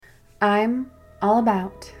I'm all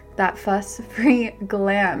about that fuss-free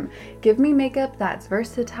glam. Give me makeup that's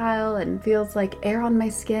versatile and feels like air on my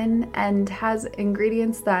skin and has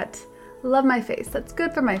ingredients that love my face, that's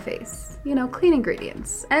good for my face. You know, clean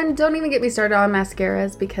ingredients. And don't even get me started on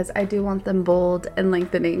mascaras because I do want them bold and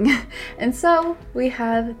lengthening. And so we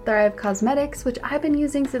have Thrive Causemetics, which I've been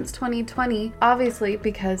using since 2020, obviously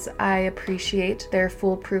because I appreciate their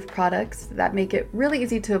foolproof products that make it really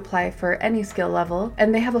easy to apply for any skill level.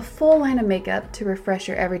 And they have a full line of makeup to refresh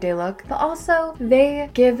your everyday look, but also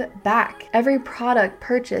they give back. Every product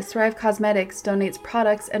purchased, Thrive Causemetics donates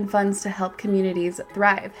products and funds to help communities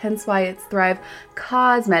thrive, hence why it's Thrive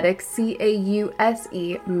Causemetics,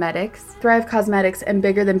 C-A-U-S-E Medics. Thrive Causemetics and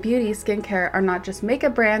Bigger Than Beauty skincare are not just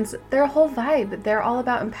makeup brands, they're a whole vibe. They're all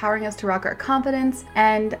about empowering us to rock our confidence,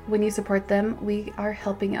 and when you support them, we are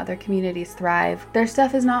helping other communities thrive. Their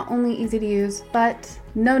stuff is not only easy to use, but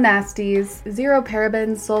no nasties, zero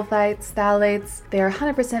parabens, sulfites, phthalates. They are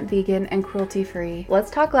 100% vegan and cruelty-free.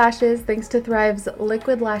 Let's talk lashes. Thanks to Thrive's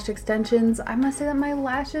liquid lash extensions, I must say that my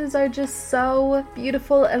lashes are just so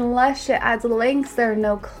beautiful and lush. It adds lengths, there are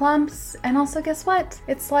no clumps, and also guess what?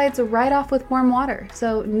 It slides right off with warm water,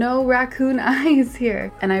 so no raccoon eyes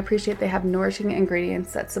here. And I appreciate they have nourishing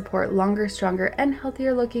ingredients that support longer, stronger, and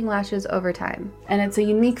healthier looking lashes over time. And it's a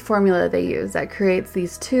unique formula they use that creates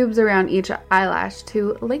these tubes around each eyelash to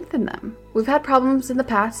lengthen them. We've had problems in the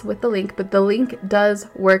past with the link, but the link does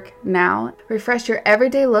work now. Refresh your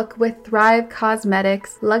everyday look with Thrive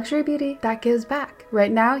Causemetics, luxury beauty that gives back.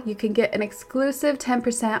 Right now, you can get an exclusive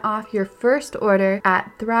 10% off your first order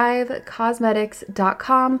at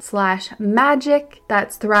thrivecausemetics.com/magic.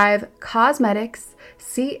 That's Thrive Causemetics,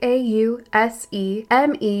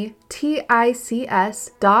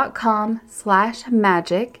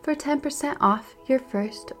 CAUSEMETICS.com/magic for 10% off your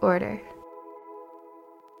first order.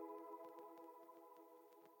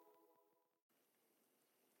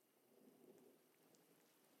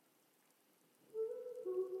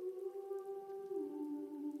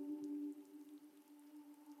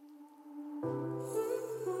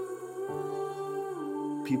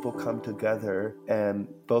 People come together and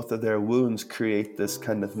both of their wounds create this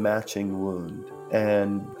kind of matching wound.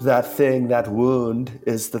 And that wound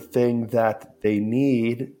is the thing that they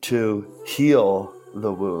need to heal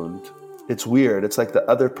the wound. It's weird. It's like the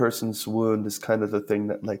other person's wound is kind of the thing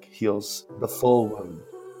that like heals the full wound.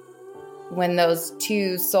 When those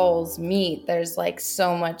two souls meet, there's like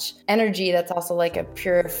so much energy that's also like a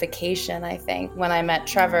purification, I think. When I met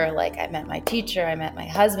Trevor, like I met my teacher, I met my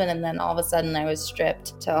husband, and then all of a sudden I was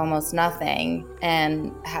stripped to almost nothing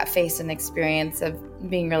and faced an experience of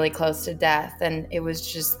being really close to death. And it was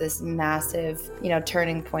just this massive,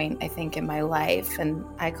 turning point, I think, in my life. And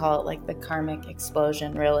I call it like the karmic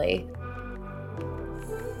explosion, really.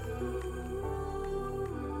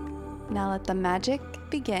 Now let the magic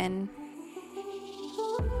begin.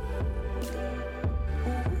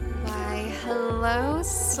 Hello,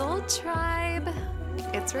 Soul Tribe.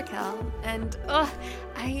 It's Raquel, and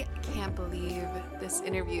I can't believe this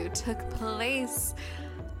interview took place.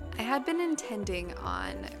 I had been intending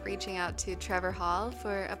on reaching out to Trevor Hall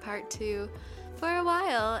for a part 2 for a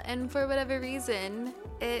while, and for whatever reason,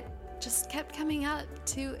 it just kept coming up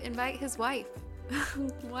to invite his wife.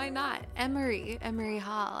 Why not? Emery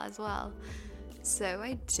Hall as well. So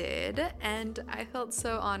I did, and I felt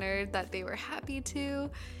so honored that they were happy to.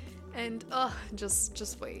 And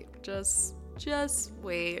just wait. Just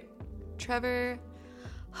wait. Trevor,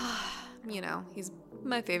 he's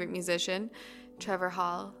my favorite musician, Trevor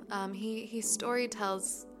Hall. He story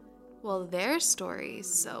tells, their story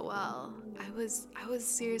so well. I was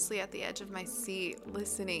seriously at the edge of my seat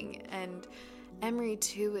listening, and Emery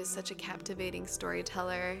too is such a captivating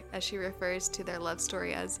storyteller, as she refers to their love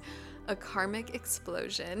story as a karmic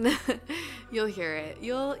explosion. You'll hear it.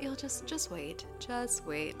 You'll just wait. Just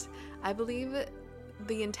wait. I believe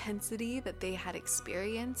the intensity that they had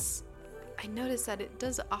experienced, I noticed that it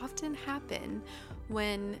does often happen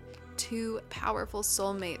when two powerful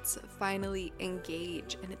soulmates finally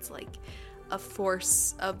engage, and it's like a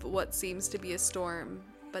force of what seems to be a storm,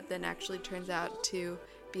 but then actually turns out to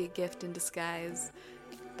be a gift in disguise.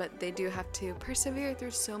 But they do have to persevere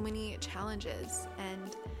through so many challenges,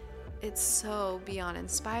 and it's so beyond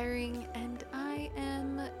inspiring, and I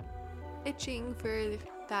am itching for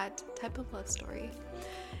that type of love story.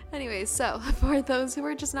 Anyway, so for those who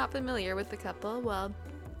are just not familiar with the couple,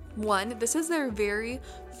 this is their very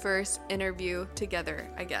first interview together,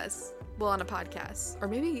 I guess. On a podcast, or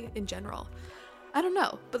maybe in general. I don't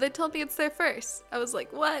know, but they told me it's their first. I was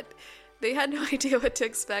like, what? They had no idea what to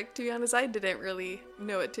expect. To be honest, I didn't really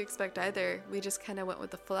know what to expect either. We just kind of went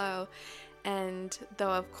with the flow. And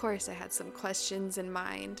though of course I had some questions in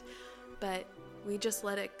mind, but we just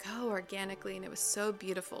let it go organically, and it was so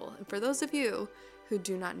beautiful. And for those of you who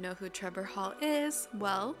do not know who Trevor Hall is,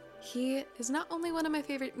 well, he is not only one of my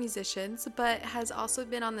favorite musicians, but has also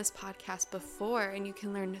been on this podcast before, and you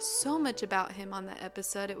can learn so much about him on that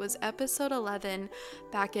episode. It was episode 11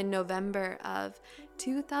 back in November of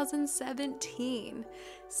 2017.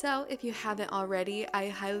 So if you haven't already, I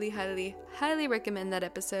highly recommend that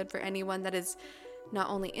episode for anyone that is not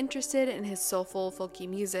only interested in his soulful, folky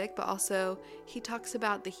music, but also he talks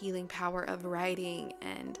about the healing power of writing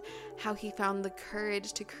and how he found the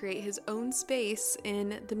courage to create his own space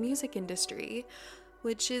in the music industry,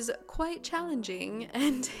 which is quite challenging,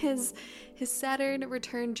 and his Saturn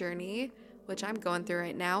return journey, which I'm going through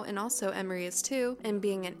right now, and also Emery is too, and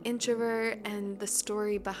being an introvert, and the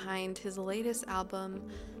story behind his latest album,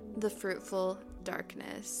 The Fruitful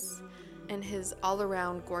Darkness, and his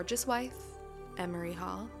all-around gorgeous wife, Emery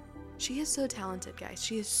Hall. She is so talented, guys.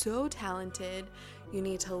 She is so talented. You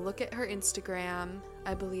need to look at her Instagram.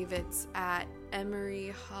 I believe it's at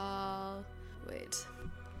Emery Hall.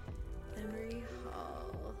 Emery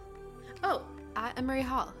Hall. Oh, at Emery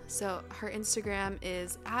Hall. So her Instagram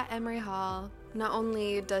is at Emery Hall. Not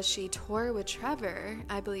only does she tour with Trevor,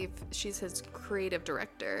 I believe she's his creative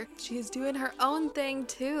director, she's doing her own thing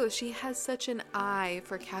too. She has such an eye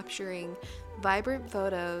for capturing vibrant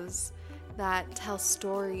photos that tell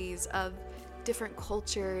stories of different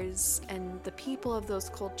cultures and the people of those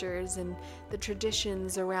cultures and the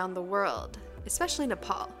traditions around the world, especially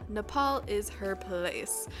Nepal. Nepal is her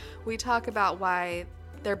place. We talk about why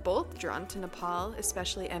they're both drawn to Nepal,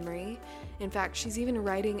 especially Emery. In fact, she's even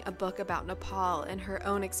writing a book about Nepal and her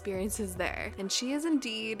own experiences there. And she is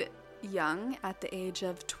indeed young at the age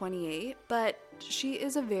of 28, but she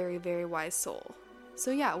is a very, very wise soul.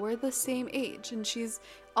 So yeah, we're the same age, and she's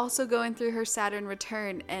also going through her Saturn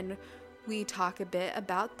return, and we talk a bit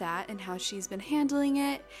about that and how she's been handling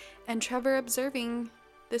it, and Trevor observing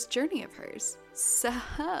this journey of hers. So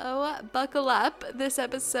buckle up. This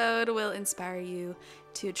episode will inspire you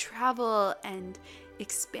to travel and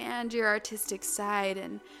expand your artistic side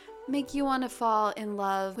and make you want to fall in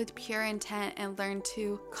love with pure intent and learn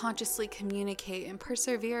to consciously communicate and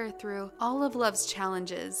persevere through all of love's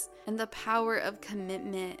challenges and the power of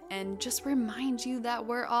commitment, and just remind you that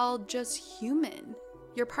we're all just human.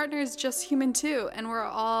 Your partner is just human too, and we're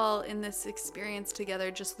all in this experience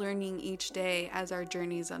together, just learning each day as our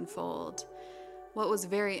journeys unfold. What was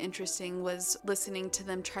very interesting was listening to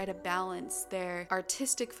them try to balance their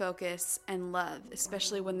artistic focus and love,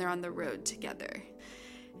 especially when they're on the road together.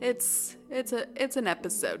 It's an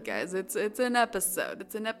episode, guys. It's an episode.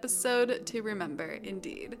 It's an episode to remember,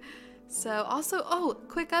 indeed. So also,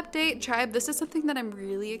 quick update, tribe. This is something that I'm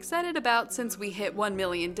really excited about since we hit 1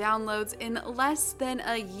 million downloads in less than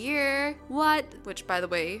a year. Which, by the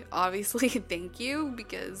way, obviously, thank you,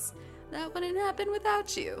 because that wouldn't happen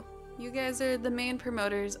without you. You guys are the main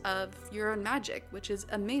promoters of Your Own Magic, which is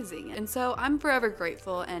amazing. And so I'm forever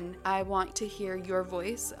grateful, and I want to hear your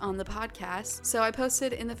voice on the podcast. So I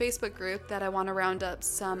posted in the Facebook group that I want to round up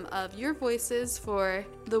some of your voices for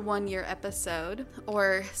the 1 year episode,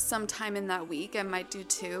 or sometime in that week. I might do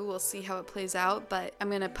 2. We'll see how it plays out, but I'm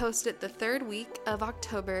going to post it the 3rd week of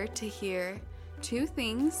October to hear 2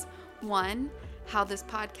 things. 1, how this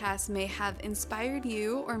podcast may have inspired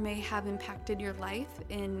you or may have impacted your life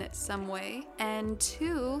in some way. And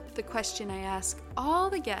 2, the question I ask all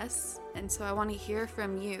the guests, and so I want to hear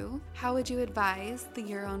from you. How would you advise the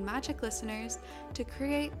Your Own Magic listeners to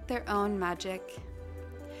create their own magic?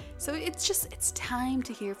 So it's time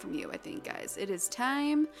to hear from you, I think, guys. It is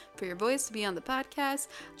time for your voice to be on the podcast.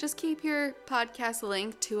 Just keep your podcast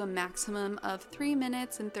link to a maximum of 3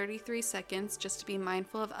 minutes and 33 seconds, just to be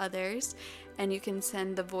mindful of others. And you can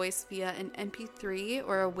send the voice via an MP3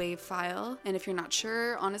 or a WAV file. And if you're not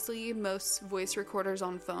sure, honestly, most voice recorders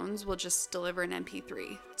on phones will just deliver an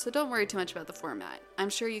MP3. So don't worry too much about the format.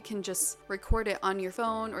 I'm sure you can just record it on your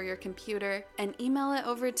phone or your computer and email it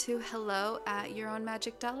over to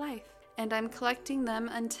hello@yourownmagic.life. And I'm collecting them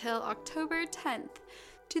until October 10th.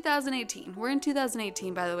 2018. We're in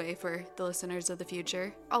 2018, by the way, for the listeners of the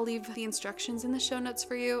future. I'll leave the instructions in the show notes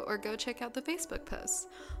for you, or go check out the Facebook posts.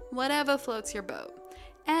 Whatever floats your boat.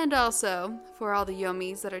 And also, for all the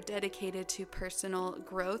yomis that are dedicated to personal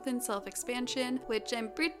growth and self-expansion, which I'm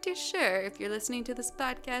pretty sure if you're listening to this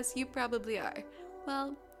podcast, you probably are.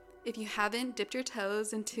 Well, If you haven't dipped your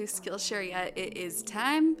toes into Skillshare yet, it is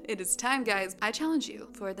time. It is time, guys. I challenge you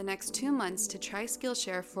for the next 2 months to try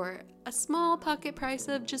Skillshare for a small pocket price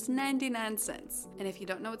of just 99 cents. And if you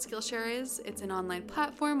don't know what Skillshare is, it's an online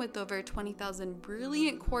platform with over 20,000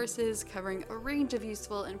 brilliant courses covering a range of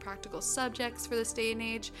useful and practical subjects for this day and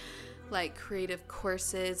age, like creative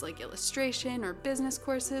courses like illustration, or business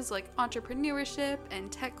courses like entrepreneurship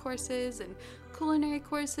and tech courses, and culinary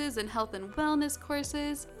courses and health and wellness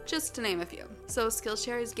courses, just to name a few. So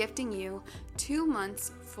Skillshare is gifting you 2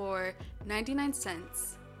 months for 99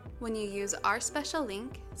 cents when you use our special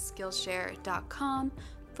link,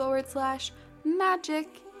 skillshare.com/magic.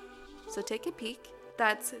 So take a peek.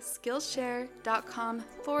 That's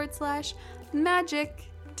skillshare.com/magic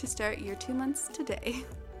to start your 2 months today.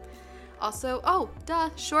 Also,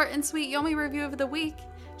 short and sweet Yomi review of the week.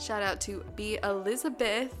 Shout out to B.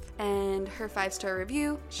 Elizabeth and her 5-star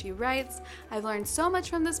review. She writes, I've learned so much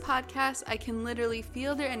from this podcast. I can literally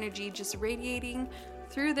feel their energy just radiating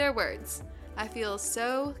through their words. I feel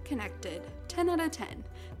so connected. 10 out of 10.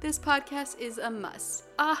 This podcast is a must.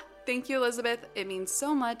 Thank you, Elizabeth. It means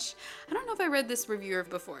so much. I don't know if I read this review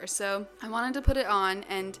before, so I wanted to put it on.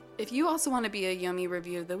 And if you also want to be a Yomi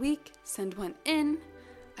review of the week, send one in.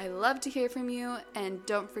 I love to hear from you, and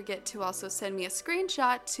don't forget to also send me a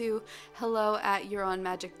screenshot to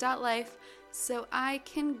hello@youronmagic.life so I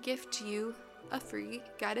can gift you a free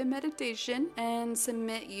guided meditation and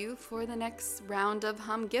submit you for the next round of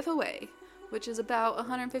Hum giveaway, which is about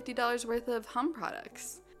 $150 worth of Hum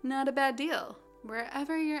products. Not a bad deal,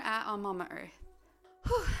 wherever you're at on Mama Earth.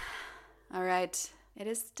 Whew. All right, it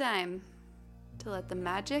is time to let the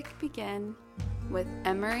magic begin with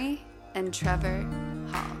Emery and Trevor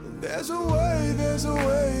Hall. There's a way, there's a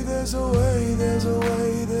way, there's a way, there's a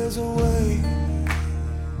way, there's a way.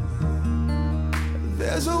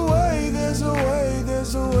 There's a way, there's a way,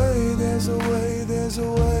 there's a way, there's a way, there's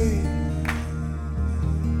a way.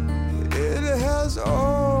 It has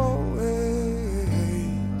always,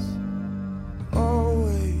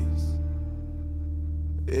 always.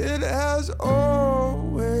 It has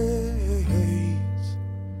always.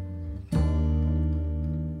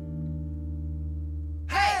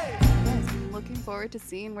 Looking forward to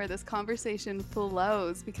seeing where this conversation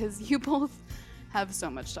flows, because you both have so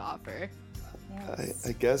much to offer. Yes.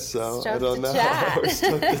 I guess so. Stoked I don't to know. chat. We're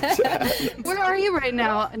stoked to chat. Where are you right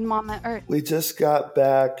now in Mama Earth? We just got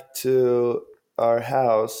back to our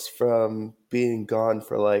house from being gone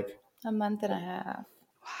for like A month and a half.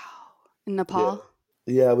 In Nepal?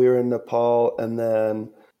 Yeah, we were in Nepal, and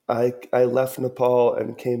then I left Nepal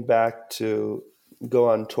and came back to go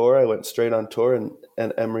on tour. I went straight on tour, and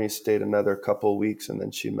Emery stayed another couple weeks, and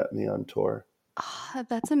then she met me on tour.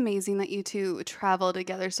 That's amazing that you two travel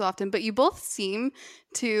together so often, but you both seem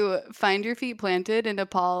to find your feet planted in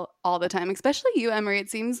Nepal all the time, especially you, Emery. It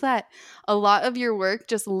seems that a lot of your work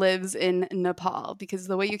just lives in Nepal, because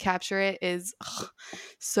the way you capture it is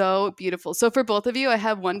so beautiful. So for both of you, I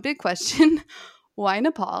have one big question. Why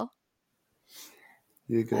Nepal?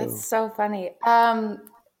 You go. That's so funny.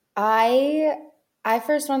 I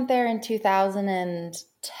first went there in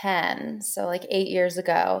 2010, so like 8 years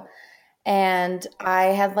ago. And I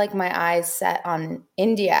had like my eyes set on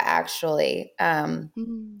India, actually,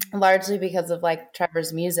 largely because of like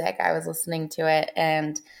Trevor's music. I was listening to it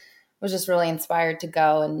and was just really inspired to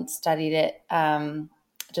go, and studied it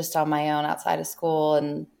just on my own outside of school.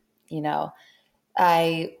 And, you know,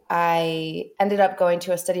 I ended up going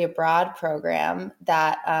to a study abroad program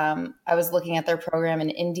that I was looking at their program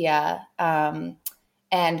in India,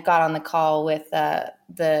 and got on the call with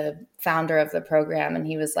the founder of the program. And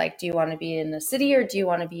he was like, do you want to be in the city or do you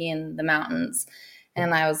want to be in the mountains?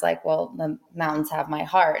 And I was like, well, the mountains have my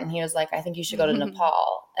heart. And he was like, I think you should go to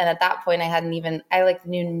Nepal. And at that point I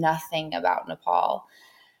knew nothing about Nepal.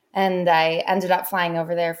 And I ended up flying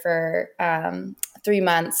over there for 3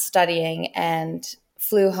 months studying, and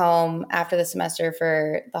flew home after the semester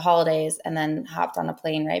for the holidays, and then hopped on a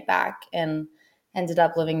plane right back, and ended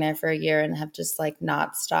up living there for a year, and have just like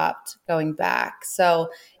not stopped going back. So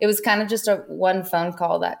it was kind of just one phone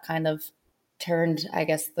call that kind of turned, I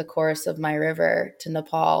guess, the course of my river to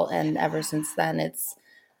Nepal. And ever since then,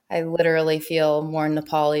 I literally feel more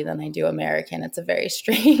Nepali than I do American. It's a very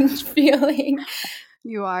strange feeling.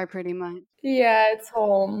 You are, pretty much. Yeah, it's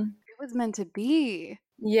home. It was meant to be.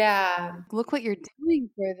 Yeah. Look what you're doing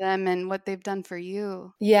for them and what they've done for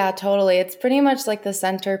you. Yeah, totally. It's pretty much like the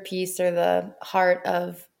centerpiece or the heart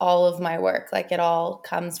of all of my work. Like, it all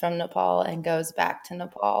comes from Nepal and goes back to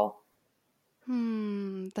Nepal.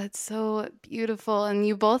 That's so beautiful. And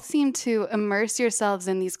you both seem to immerse yourselves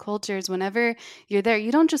in these cultures whenever you're there.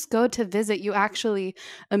 You don't just go to visit, you actually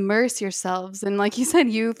immerse yourselves. And like you said,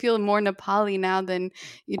 you feel more Nepali now than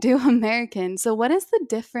you do American. So, what is the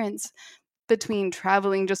difference between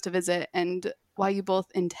traveling just to visit and why you both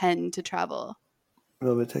intend to travel?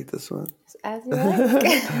 Will we take this one? As you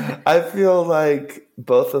like. I feel like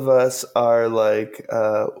both of us are like,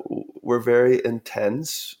 we're very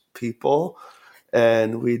intense people,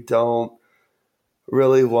 and we don't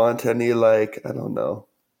really want any, like, I don't know.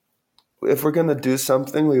 If we're going to do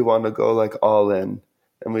something, we want to go like all in,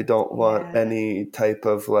 and we don't want Yeah. any type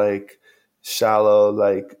of like shallow,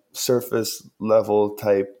 like surface level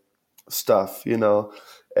type stuff, you know?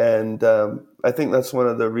 And I think that's one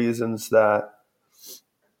of the reasons that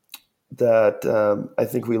I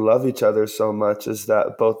think we love each other so much, is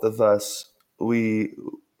that both of us, we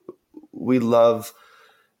love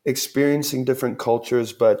experiencing different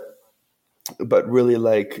cultures, but really,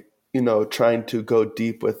 like, you know, trying to go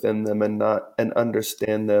deep within them and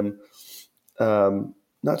understand them,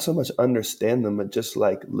 not so much understand them, but just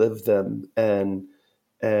like live them and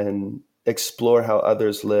explore how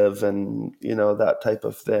others live, and you know, that type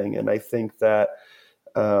of thing. And I think that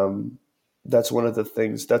um, that's one of the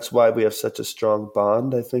things. That's why we have such a strong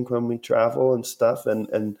bond, I think, when we travel and stuff.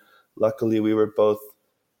 And luckily, we were both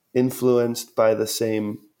influenced by the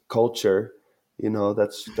same culture. You know,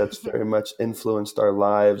 that's very much influenced our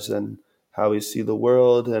lives and how we see the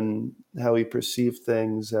world and how we perceive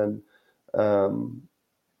things. And um,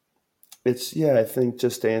 it's, yeah, I think,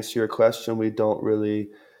 just to answer your question, we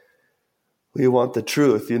want the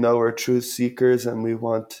truth. You know, we're truth seekers, and we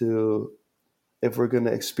want to, if we're going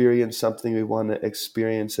to experience something, we want to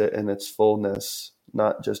experience it in its fullness,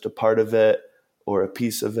 not just a part of it or a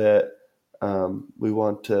piece of it. We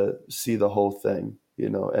want to see the whole thing, you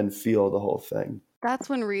know, and feel the whole thing. That's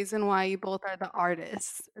one reason why you both are the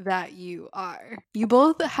artists that you are. You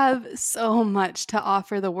both have so much to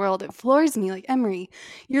offer the world. It floors me. Like, Emery,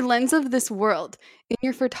 your lens of this world in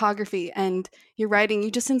your photography and your writing,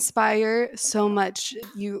 you just inspire so much.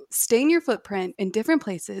 You stay in your footprint in different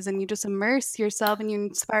places and you just immerse yourself and you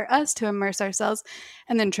inspire us to immerse ourselves.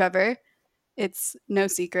 And then, Trevor, it's no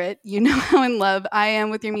secret. You know how in love I am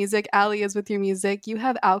with your music. Ali is with your music. You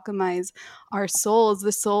have alchemized our souls,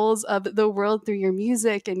 the souls of the world through your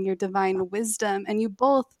music and your divine wisdom. And you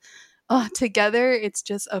both, oh, together, it's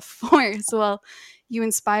just a force. Well, you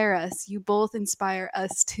inspire us. You both inspire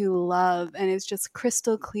us to love. And it's just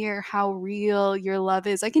crystal clear how real your love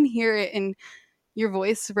is. I can hear it in your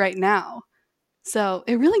voice right now. So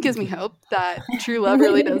it really gives me hope that true love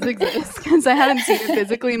really does exist, because I haven't seen it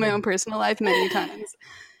physically in my own personal life many times.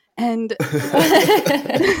 And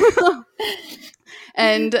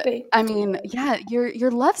and I mean, yeah, your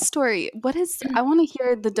love story. What is, I want to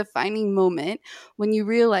hear the defining moment when you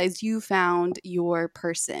realized you found your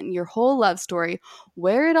person, your whole love story,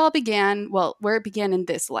 where it all began. Well, where it began in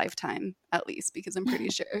this lifetime, at least, because I'm pretty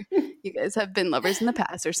sure you guys have been lovers in the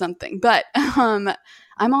past or something. But I'm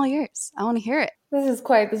all ears. I want to hear it. This is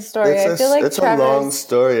quite the story. I feel like It's a long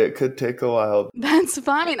story. It could take a while. That's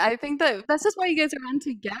fine. I think that's just why you guys are on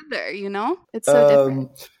together, you know? It's so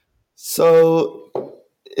different. So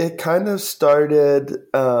it kind of started.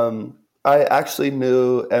 I actually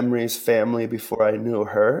knew Emery's family before I knew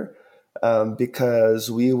her,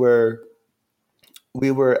 because we were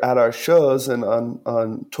at our shows and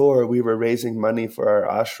on tour. We were raising money for our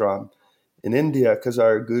ashram in India, because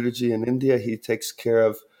our Guruji in India, he takes care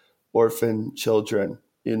of orphan children,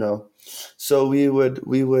 you know. So we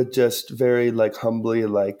would just very, like, humbly,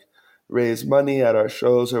 like, raise money at our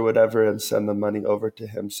shows or whatever and send the money over to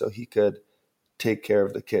him so he could take care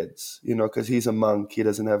of the kids, you know, because he's a monk. He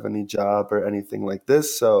doesn't have any job or anything like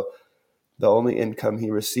this. So the only income he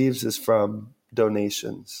receives is from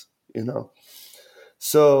donations, you know.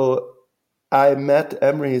 So I met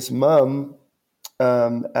Emery's mom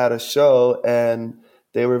at a show, and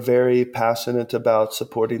they were very passionate about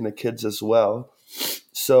supporting the kids as well.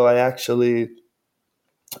 So I actually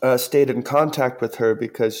stayed in contact with her,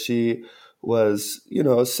 because she was, you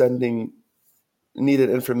know, needed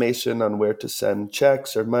information on where to send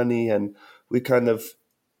checks or money. And we kind of,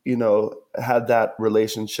 you know, had that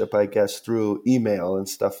relationship, I guess, through email and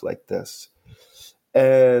stuff like this.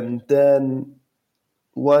 And then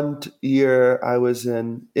one year I was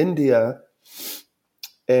in India,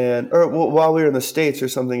 while we were in the States or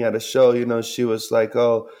something at a show, you know, she was like,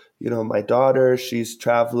 oh, you know, my daughter, she's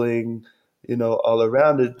traveling, you know, all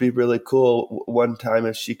around. It'd be really cool one time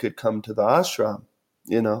if she could come to the ashram,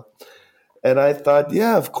 you know. And I thought,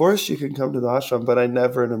 yeah, of course you can come to the ashram, but I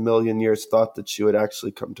never in a million years thought that she would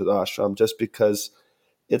actually come to the ashram, just because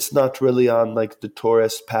it's not really on like the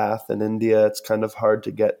tourist path in India. It's kind of hard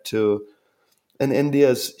to get to. And India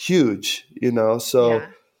is huge, so Yeah.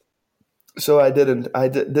 so I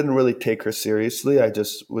didn't really take her seriously. I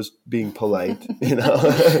just was being polite,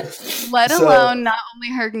 Let So alone not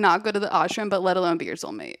only her not go to the ashram, but let alone be your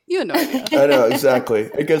soulmate. You had no idea. I know, exactly.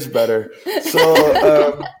 It gets better.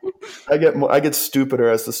 So I get stupider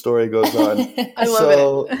as the story goes on. I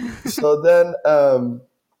love So then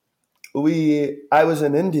I was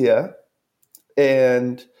in India,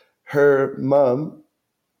 and her mom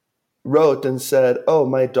wrote and said, "Oh,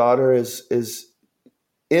 my daughter is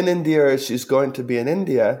in India, or she's going to be in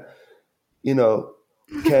India.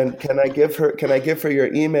 Can I give her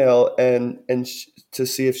your email and to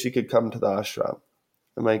see if she could come to the ashram?"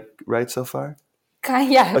 Am I right so far?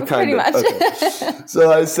 Yeah, pretty much. Okay.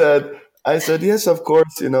 So I said, yes, of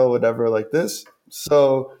course, whatever, like this.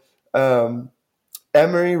 So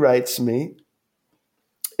Emery writes me,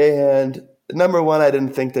 and number one, I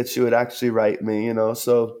didn't think that she would actually write me,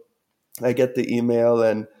 so I get the email,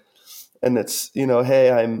 and it's,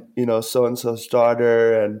 hey, I'm, so-and-so's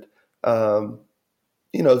daughter, and,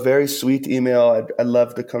 very sweet email. I'd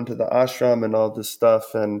love to come to the ashram and all this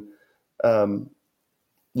stuff, and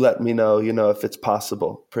let me know, if it's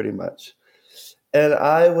possible, pretty much. And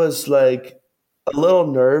I was like a little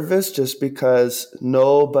nervous, just because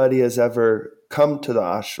nobody has ever come to the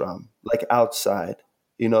ashram, like outside,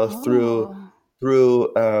 through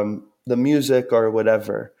the music or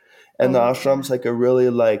whatever. And the ashram's like a really,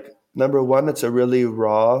 like, number one, it's a really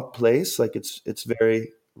raw place. Like it's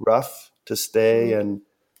very rough to stay and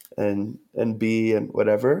be and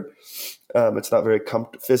whatever. It's not very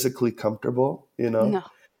physically comfortable, No.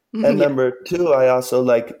 And number two, I also,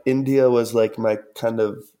 like, India was like my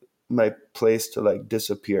place to like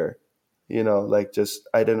disappear, like, just,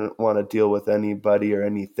 I didn't want to deal with anybody or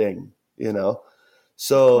anything,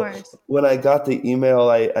 So Of course. when I got the email,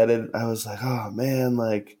 I was like, oh man,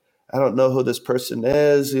 like, I don't know who this person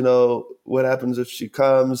is, what happens if she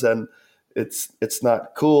comes and it's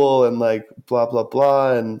not cool, and like blah, blah,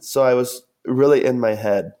 blah. And so I was really in my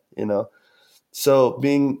head, So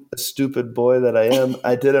being a stupid boy that I am,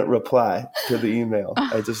 I didn't reply to the email.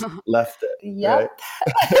 I just left it. Yep. Right?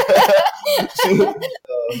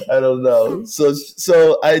 I don't know. So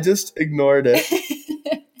I just ignored it.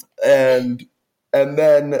 And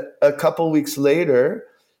then a couple weeks later,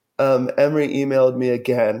 Emery emailed me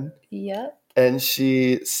again. Yep. And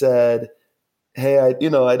she said, hey, I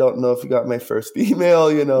don't know if you got my first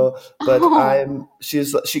email, but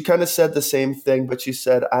she kind of said the same thing, but she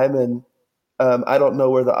said, I'm in, I don't know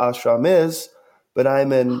where the ashram is, but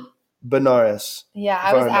I'm in Benares. Yeah,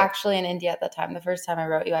 I was actually in India at the time. The first time I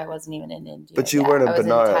wrote you, I wasn't even in India. But you weren't in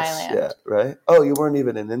Benares yet, right? Oh, you weren't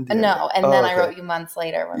even in India. No, and then I wrote you months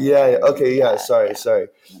later. Sorry.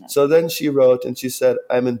 So then she wrote and she said,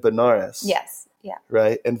 I'm in Benares. Yes, yeah.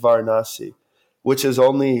 Right, in Varanasi, which is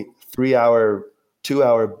only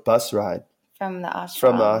 2-hour bus ride from the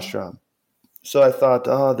ashram. So I thought,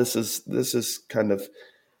 oh, this is kind of,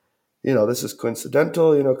 this is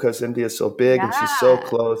coincidental, because India is so big and she's so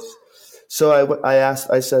close. So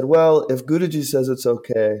I said, well, if Guruji says it's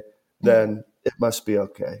okay, then it must be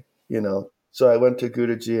okay, So I went to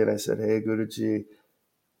Guruji and I said, hey, Guruji,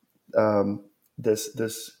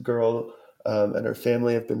 this girl and her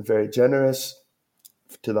family have been very generous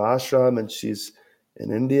to the ashram, and she's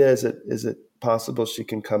in India. Is it possible she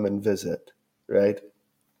can come and visit, right?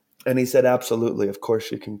 And he said, absolutely, of course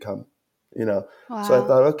she can come, Wow. So I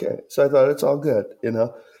thought, okay. So I thought it's all good,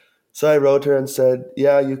 So I wrote her and said,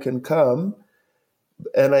 yeah, you can come.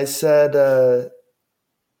 And I said that,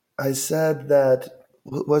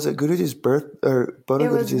 was it Guruji's Bona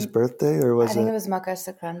Guruji's birthday, or was it? I think it was Makar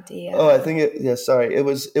Sankranti. Yeah. Oh, I think sorry. It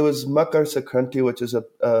was Makar Sankranti, which is a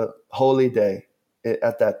holy day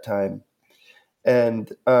at that time.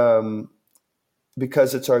 And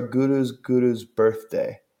because it's our guru's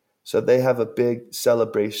birthday, so they have a big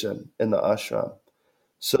celebration in the ashram.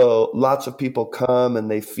 So lots of people come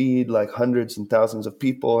and they feed like hundreds and thousands of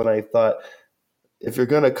people. And I thought, if you're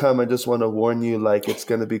going to come, I just want to warn you, like, it's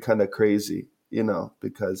going to be kind of crazy,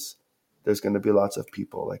 because there's going to be lots of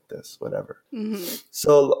people like this, whatever. Mm-hmm.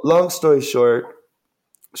 So long story short,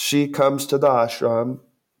 she comes to the ashram,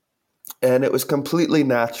 and it was completely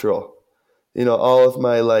natural. All of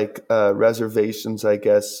my reservations, I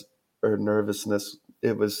guess, or nervousness,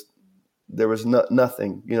 there was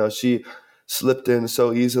nothing. She slipped in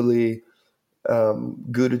so easily.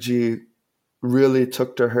 Guruji really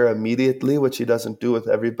took to her immediately, which he doesn't do with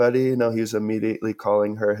everybody. You know, he was immediately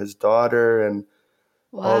calling her his daughter and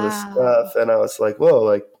all this Wow. stuff. And I was like, whoa,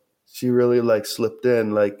 like she really like slipped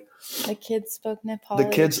in. Like The kids spoke Nepali. the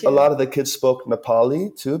kids, too. a lot of the kids spoke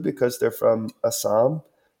Nepali too, because they're from Assam.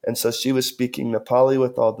 And so she was speaking Nepali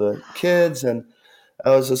with all the kids. And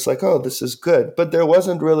I was just like, oh, this is good. But there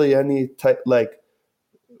wasn't really any type like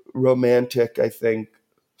romantic, I think,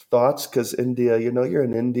 thoughts, because India, you know, you're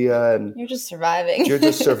in India and You're just surviving. you're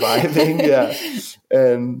just surviving. Yeah.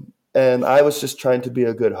 And I was just trying to be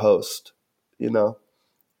a good host, you know,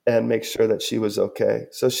 and make sure that she was okay.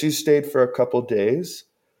 So she stayed for a couple days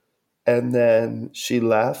and then she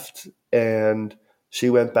left and she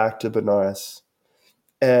went back to Benares.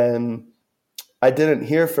 And I didn't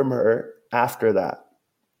hear from her after that.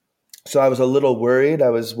 So I was a little worried. I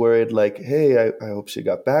was worried like, hey, I hope she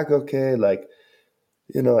got back okay. Like,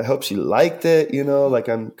 you know, I hope she liked it, you know, like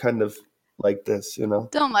I'm kind of like this, you know.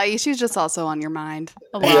 Don't lie. She's just also on your mind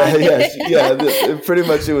a lot. Yeah. Pretty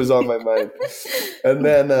much it was on my mind. And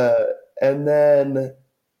then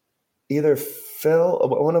either Phil,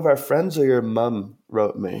 one of our friends, or your mom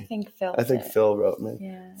wrote me. I think Phil. I think did. Phil wrote me.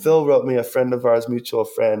 Yeah. Phil wrote me, a friend of ours, mutual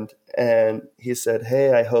friend, and he said,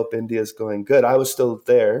 hey, I hope India's going good. I was still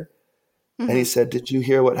there. And he said, did you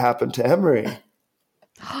hear what happened to Emery? And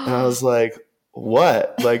I was like,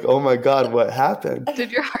 what? Like, oh my God, what happened?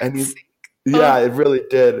 Did your heart And he, sink? yeah, it really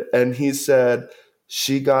did. And he said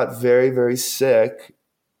she got very, very sick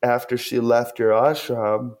after she left your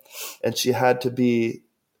ashram, and she had to be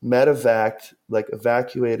medevaced, like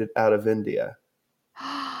evacuated out of India.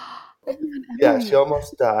 Yeah, she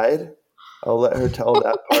almost died. I'll let her tell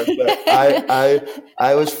that part. But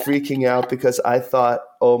I was freaking out because I thought,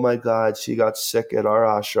 oh my God, she got sick at our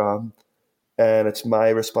ashram and it's my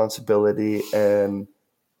responsibility and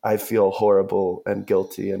I feel horrible and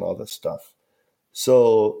guilty and all this stuff.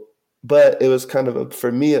 So, but it was kind of,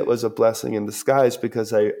 for me, it was a blessing in disguise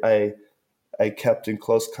because I kept in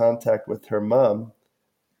close contact with her mom,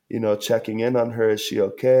 you know, checking in on her. Is she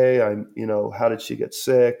okay? You know, how did she get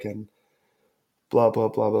sick? And blah, blah,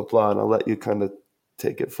 blah, blah, blah. And I'll let you kind of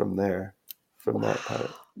take it from there, from that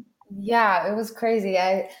part. Yeah, it was crazy.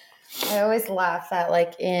 I always laugh that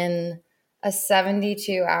like in a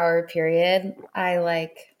 72-hour period, I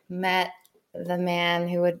like met the man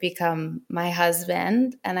who would become my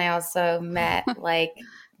husband. And I also met like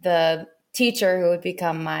the teacher who would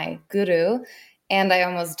become my guru. And I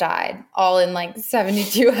almost died all in like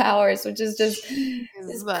 72 hours, which is just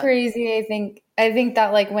is crazy. I think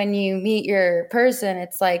that like when you meet your person,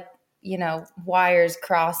 it's like, you know, wires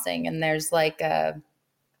crossing and there's like a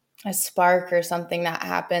spark or something that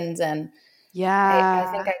happens. And Yeah.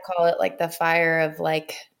 I think I call it like the fire of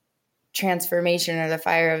like transformation or the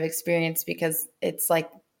fire of experience, because it's like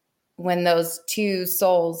when those two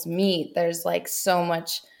souls meet, there's like so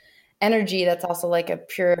much energy that's also like a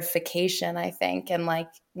purification, I think. And like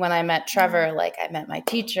when I met Trevor, like I met my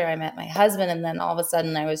teacher, I met my husband, and then all of a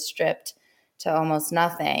sudden I was stripped to almost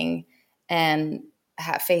nothing and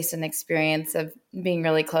face an experience of being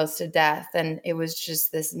really close to death. And it was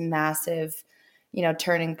just this massive, you know,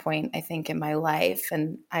 turning point, I think, in my life.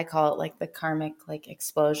 And I call it like the karmic like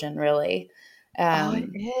explosion, really. It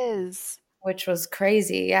is. Which was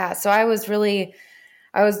crazy. Yeah. So I was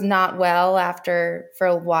not well for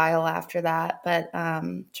a while after that, but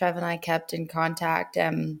Trev and I kept in contact,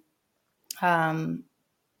 and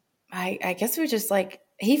I guess we just like,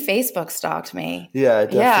 he Facebook stalked me. Yeah, I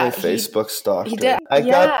definitely Facebook stalked her. did. I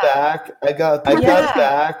got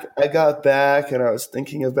back and I was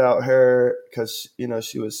thinking about her because, you know,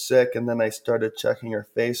 she was sick, and then I started checking her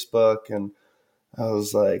Facebook and I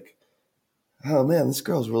was like, oh man, this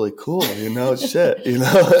girl's really cool, you know, shit, you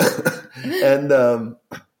know. And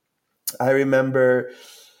I remember,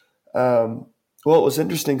 well, it was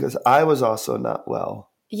interesting because I was also not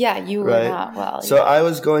well. Yeah, you were not well. So I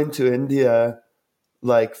was going to India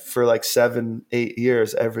like for like 7-8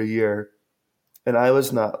 years every year, and I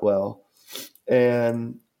was not well.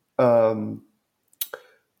 And I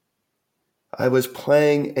was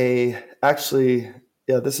playing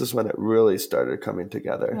this is when it really started coming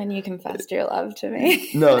together. When you confessed your love to me.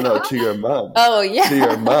 No, to your mom. Oh, yeah. To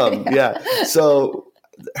your mom, yeah. So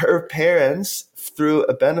her parents threw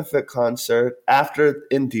a benefit concert after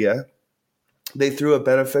India. They threw a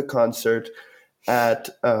benefit concert at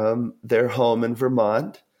their home in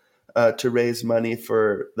Vermont to raise money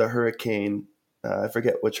for the hurricane. I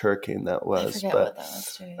forget which hurricane that was. What that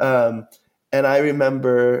was too. And I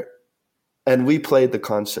remember, and we played the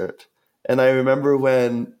concert. And I remember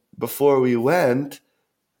before we went,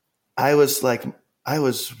 I was like I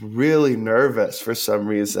was really nervous for some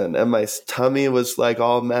reason, and my tummy was like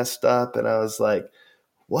all messed up, and I was like,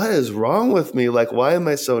 what is wrong with me? Like, why am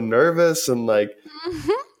I so nervous? And like,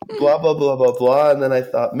 blah, blah, blah, blah, blah. And then I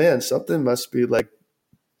thought, man, something must be like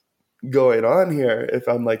going on here if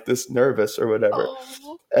I'm like this nervous or whatever.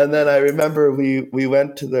 Oh. And then I remember we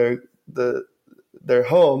went to their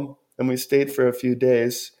home, and we stayed for a few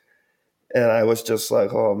days. And I was just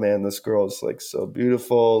like, oh man, this girl is like so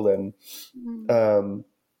beautiful. And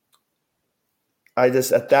I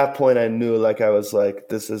just, at that point, I knew, like, I was like,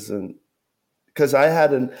 this isn't, because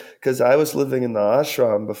I was living in the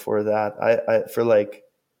ashram before that. I for like,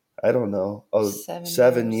 I don't know,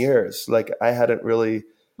 7 years. Like, I hadn't really,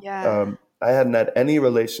 I hadn't had any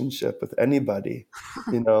relationship with anybody,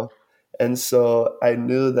 you know? And so I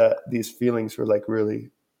knew that these feelings were like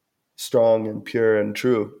really strong and pure and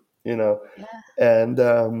true, you know? Yeah.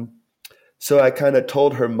 And so I kind of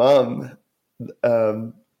told her mom,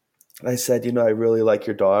 I said, you know, I really like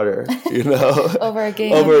your daughter, you know, over a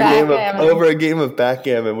game of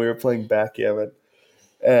backgammon. We were playing backgammon,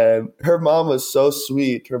 and her mom was so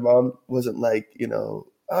sweet. Her mom wasn't like, you know,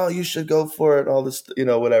 oh, you should go for it, all this, you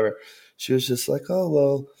know, whatever. She was just like, oh,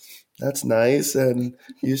 well, that's nice. And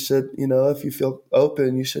you should, you know, if you feel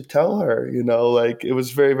open, you should tell her, you know, like, it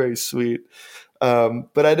was very, very sweet.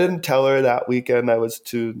 But I didn't tell her that weekend. I was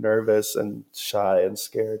too nervous and shy and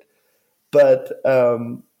scared. But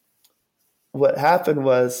what happened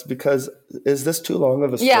was, because, is this too long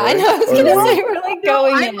of a story? Yeah, I know. I was going to say, we're like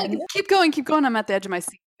going in. Keep going. I'm at the edge of my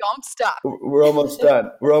seat. Don't stop. We're almost done.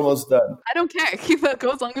 I don't care. Keep it. Go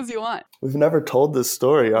as long as you want. We've never told this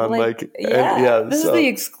story on this is the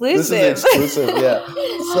exclusive. This is the exclusive, yeah.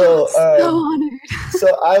 So, so honored.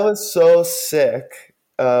 So I was so sick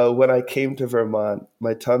when I came to Vermont.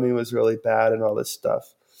 My tummy was really bad and all this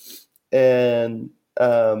stuff. And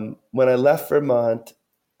when I left Vermont,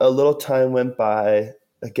 a little time went by.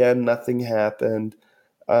 Again, nothing happened.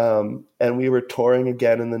 And we were touring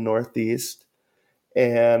again in the Northeast.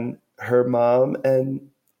 And her mom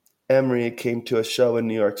and Emery came to a show in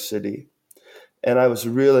New York City. And I was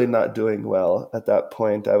really not doing well at that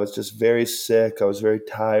point. I was just very sick. I was very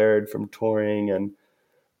tired from touring.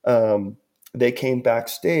 And they came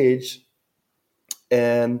backstage,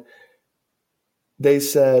 and they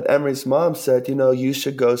said, Emery's mom said, you know, you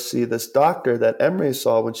should go see this doctor that Emery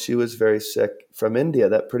saw when she was very sick from India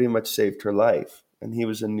that pretty much saved her life. And he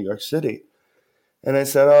was in New York City. And I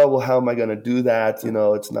said, oh, well, how am I going to do that? You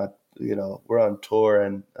know, it's not, you know, we're on tour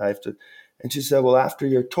and I have to. And she said, well, after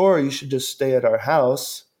your tour, you should just stay at our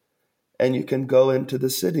house and you can go into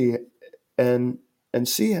the city and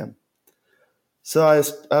see him. So I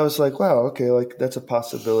was like, wow, okay, like, that's a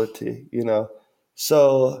possibility, you know.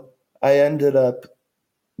 So I ended up,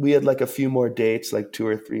 we had like a few more dates, like 2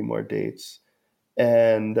 or 3 more dates.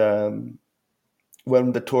 And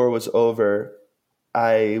when the tour was over,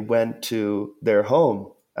 I went to their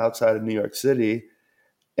home outside of New York City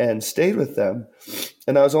and stayed with them.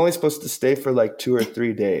 And I was only supposed to stay for like 2 or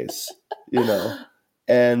 3 days, you know.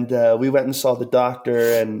 And we went and saw the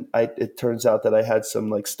doctor, and it turns out that I had some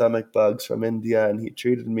like stomach bugs from India, and he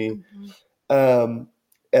treated me. Mm-hmm.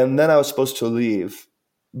 And then I was supposed to leave,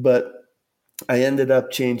 but I ended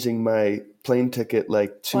up changing my plane ticket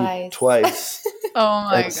like twice. Oh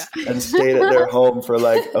my God. And stayed at their home for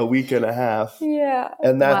like a week and a half. Yeah.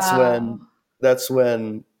 And that's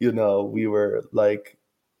when, you know, we were like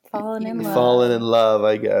falling in love,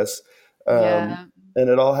 I guess. Yeah. And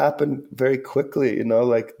it all happened very quickly, you know,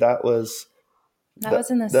 like that was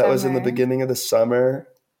in the beginning of the summer,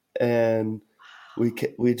 and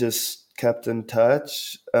we just kept in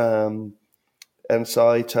touch, and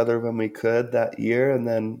saw each other when we could that year. And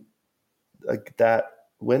then like that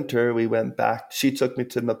winter we went back. She took me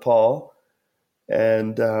to Nepal,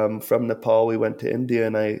 and from Nepal we went to India,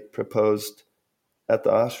 and I proposed at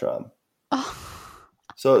the ashram. Oh.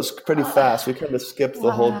 So it was pretty fast. We kind of skipped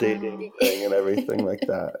the whole dating thing and everything like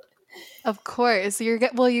that. Of course. You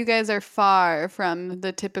guys are far from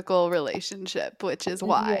the typical relationship, which is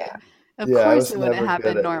why. Yeah. Of course it wouldn't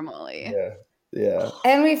happen normally. Yeah. Yeah.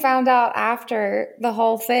 And we found out after the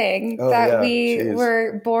whole thing that we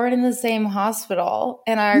were born in the same hospital,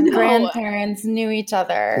 and our grandparents knew each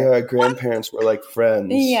other. Yeah, our grandparents were like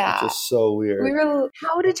friends. Yeah. Which is so weird.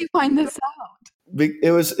 How did you find this out?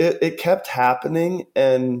 It kept happening,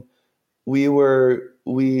 and we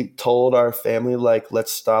told our family, like,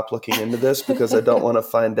 let's stop looking into this because I don't want to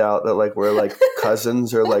find out that like we're like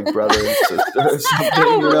cousins or like brother and sister or something,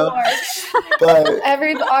 you know. But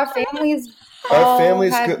our families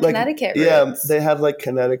had Connecticut roots. Yeah, they had like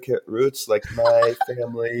Connecticut roots. Like my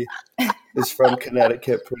family is from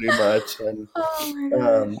Connecticut pretty much.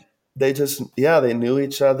 And they just, they knew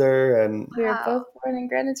each other, and we were both born in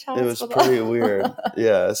Greenwich Hospital. It was pretty weird.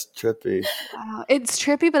 Yeah, it's trippy. Wow. It's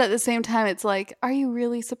trippy, but at the same time, it's like, are you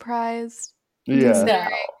really surprised? Yeah. No.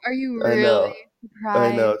 Are you really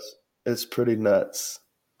surprised? I know. It's pretty nuts.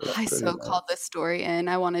 I so called this story in.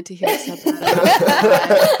 I wanted to hear something.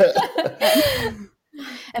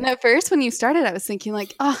 And at first, when you started, I was thinking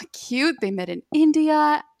like, oh, cute. They met in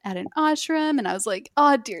India at an ashram. And I was like,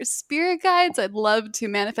 oh, dear spirit guides, I'd love to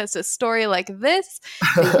manifest a story like this.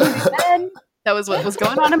 And that was what was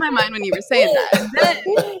going on in my mind when you were saying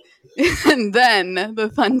that. And then the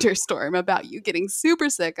thunderstorm about you getting super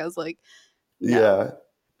sick. I was like, no. Yeah.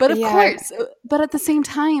 But of course, but at the same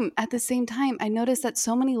time, I noticed that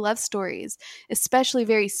so many love stories, especially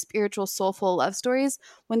very spiritual, soulful love stories,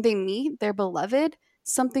 when they meet their beloved,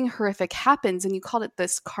 something horrific happens, and you called it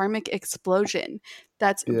this karmic explosion.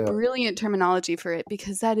 That's brilliant terminology for it,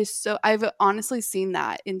 because that is so, I've honestly seen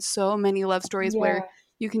that in so many love stories where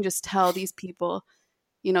you can just tell these people,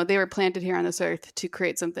 you know, they were planted here on this earth to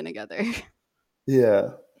create something together.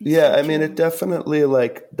 Yeah. Yeah. I mean, it definitely,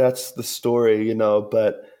 like, that's the story, you know,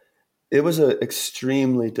 but it was an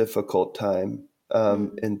extremely difficult time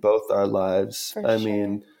in both our lives. I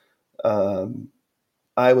mean,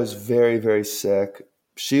 I was very, very sick.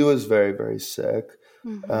 She was very, very sick.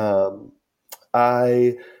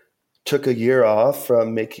 I took a year off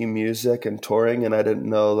from making music and touring, and I didn't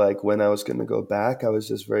know like when I was going to go back. I was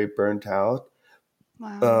just very burnt out.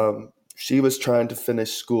 Wow. She was trying to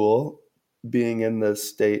finish school, being in the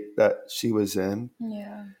state that she was in.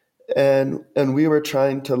 Yeah. And we were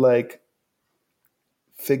trying to like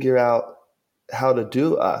figure out how to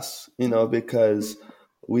do us, you know, because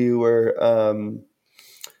we were,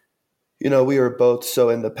 you know, we were both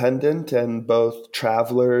so independent and both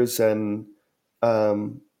travelers, and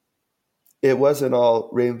it wasn't all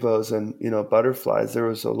rainbows and, you know, butterflies. There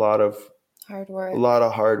was a lot of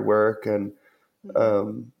hard work. And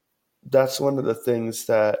that's one of the things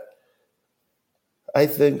that I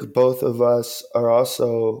think both of us are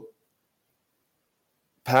also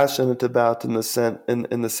passionate about in the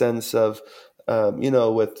sense of, you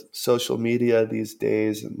know, with social media these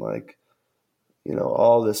days and like, you know,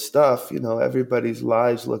 all this stuff, you know, everybody's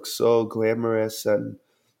lives look so glamorous and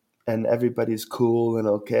everybody's cool and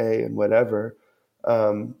okay and whatever.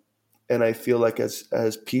 And I feel like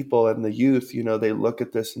as people and the youth, you know, they look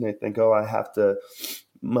at this and they think, oh,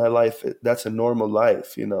 my life, that's a normal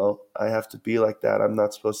life. You know, I have to be like that. I'm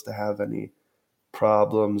not supposed to have any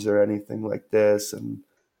problems or anything like this. And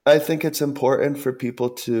I think it's important for people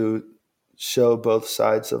to show both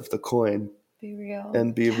sides of the coin. Be real.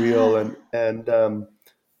 And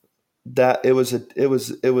that it was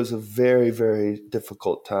a very, very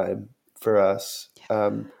difficult time for us,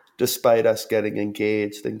 despite us getting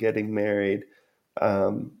engaged and getting married.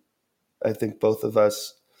 I think both of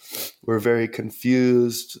us were very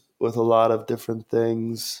confused with a lot of different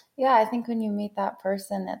things. Yeah, I think when you meet that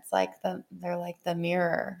person, it's like they're like the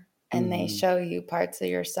mirror, and they show you parts of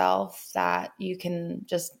yourself that you can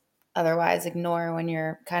just otherwise ignore when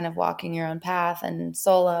you're kind of walking your own path and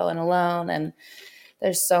solo and alone. And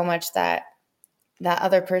there's so much that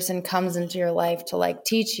other person comes into your life to like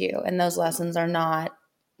teach you. And those lessons are not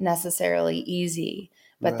necessarily easy,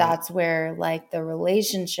 but that's where like the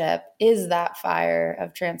relationship is that fire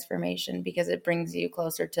of transformation, because it brings you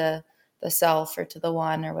closer to the self or to the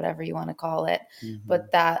one or whatever you want to call it.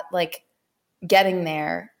 But that like getting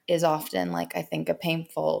there is often like, I think, a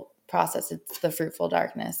painful process. It's the fruitful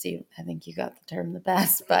darkness. I think you got the term the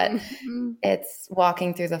best, but it's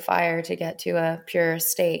walking through the fire to get to a pure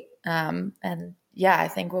state. And yeah, I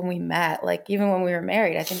think when we met, like even when we were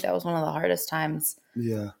married, I think that was one of the hardest times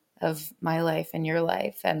of my life and your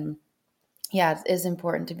life. And yeah, it is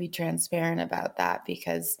important to be transparent about that,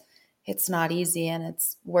 because it's not easy and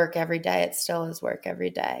it's work every day. It still is work every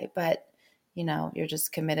day, but you know, you're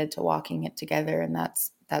just committed to walking it together. And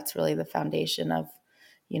that's really the foundation of,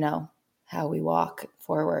 you know, how we walk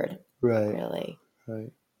forward. Right. Really.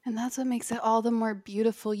 Right. And that's what makes it all the more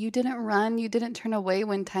beautiful. You didn't run, you didn't turn away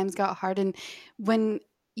when times got hard. And when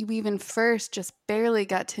you even first just barely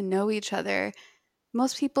got to know each other,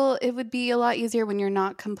 most people, it would be a lot easier when you're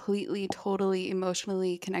not completely, totally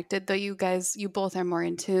emotionally connected, though you both are more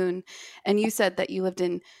in tune. And you said that you lived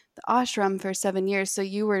in the ashram for 7 years. So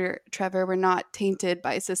you were, Trevor, were not tainted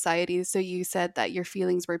by society. So you said that your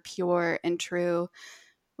feelings were pure and true,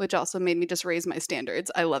 which also made me just raise my standards.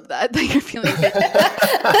 I love that you're feeling good.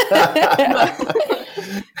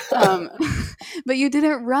 But you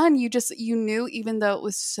didn't run. You knew, even though it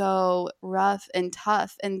was so rough and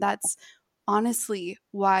tough. And that's honestly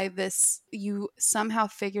why you somehow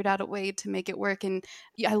figured out a way to make it work. And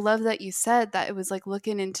I love that you said that it was like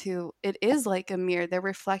looking into, it is like a mirror. They're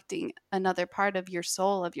reflecting another part of your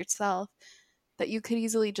soul, of yourself, that you could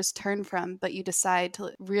easily just turn from, but you decide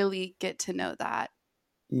to really get to know that.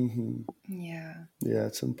 Mm-hmm. Yeah. Yeah,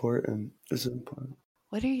 it's important. It's important.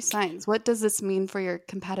 What are your signs? What does this mean for your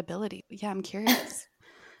compatibility? Yeah, I'm curious.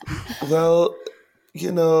 Well,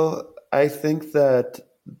 I think that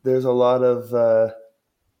there's a lot of,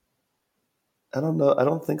 I don't know. I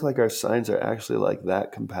don't think like our signs are actually like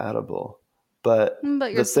that compatible, but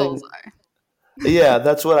But your souls are. Yeah,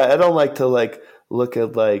 that's what I don't like to like look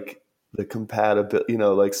at like the compatibility,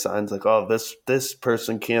 like signs like, oh, this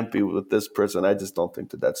person can't be with this person. I just don't think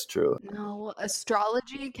that that's true. No,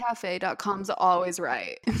 astrologycafe.com's always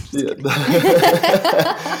right. Yeah.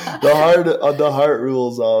 the heart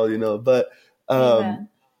rules all, but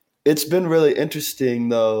it's been really interesting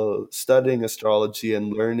though studying astrology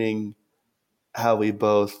and learning how we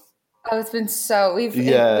both. Oh, it's been so we've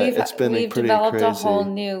it's been we've pretty developed crazy. a whole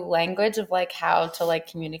new language of like how to like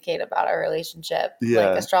communicate about our relationship. Yeah.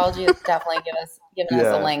 Like astrology has definitely given us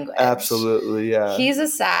a language. Absolutely, yeah. He's a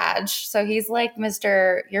Sag, so he's like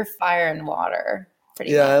Mr. You're fire and water.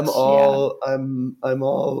 Pretty much. I'm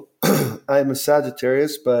a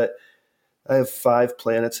Sagittarius, but I have 5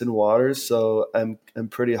 planets in water, so I'm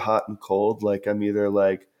pretty hot and cold. Like I'm either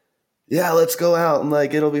like, yeah, let's go out and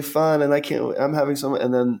like it'll be fun, and I'm having some,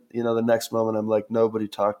 and then the next moment I'm like, nobody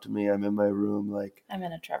talk to me. I'm in my room, like I'm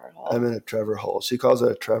in a Trevor hole. She calls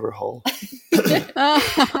it a Trevor hole.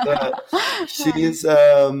 But she's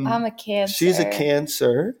I'm a Cancer. She's a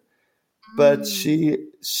Cancer, but she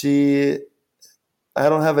I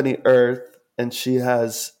don't have any Earth, and she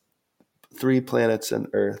has 3 planets in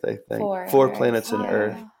Earth, I think. 4 planets in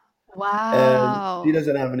Earth. Wow. And she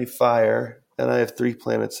doesn't have any fire, and I have 3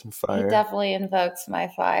 planets in fire. He definitely invokes my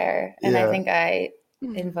fire, and I think I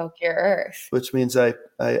invoke your Earth. Which means I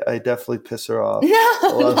definitely piss her off.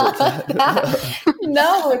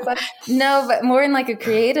 No, but more in like a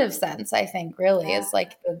creative sense, I think really is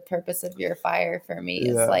like the purpose of your fire for me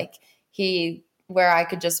is like where I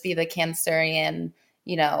could just be the Cancerian,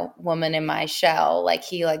 woman in my shell. Like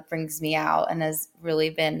he like brings me out and has really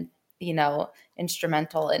been,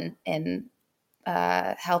 instrumental in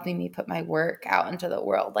helping me put my work out into the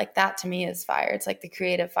world. Like that to me is fire. It's like the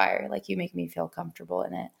creative fire. Like you make me feel comfortable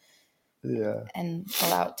in it. Yeah. And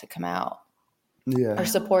allow it to come out. Yeah. Or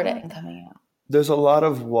support it in coming out. There's a lot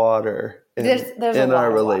of water in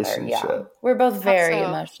our relationship. Water, yeah. We're both very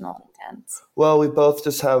emotional and intense. Well, we both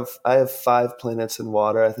I have 5 planets in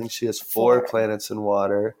water. I think she has 4 planets in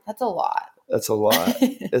water. That's a lot. It's a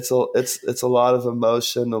lot of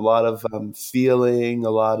emotion, a lot of feeling,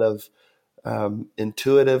 a lot of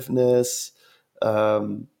intuitiveness.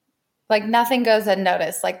 Like nothing goes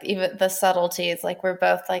unnoticed. Like even the subtleties. Like we're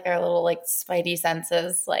both like our little like spidey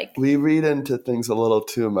senses. Like we read into things a little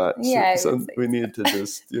too much. Yeah, so we need to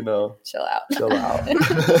just chill out.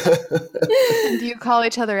 Do you call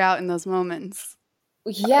each other out in those moments?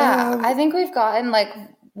 Yeah, I think we've gotten like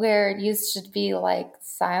where it used to be like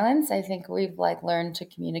silence. I think we've like learned to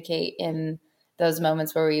communicate in those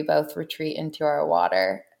moments where we both retreat into our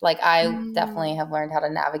water. Like I definitely have learned how to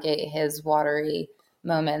navigate his watery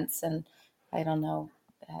moments, and I don't know.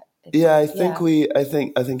 I think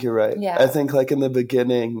you're right. Yeah. I think like in the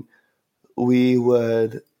beginning we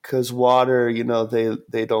would, because water,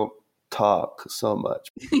 they don't talk so much.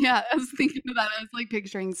 Yeah, I was thinking of that. I was like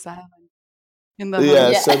picturing silence.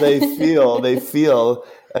 So they feel,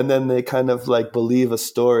 and then they kind of like believe a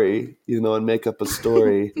story, and make up a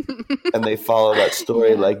story, and they follow that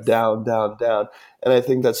story like down, down, down. And I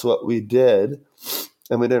think that's what we did,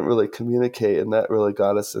 and we didn't really communicate, and that really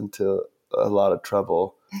got us into a lot of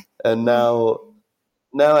trouble. And now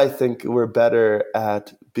I think we're better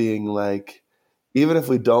at being like, even if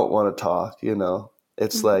we don't want to talk,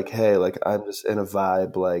 it's like, hey, like I'm just in a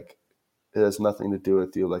vibe, like it has nothing to do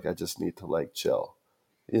with you. Like I just need to like chill,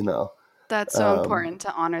 That's so important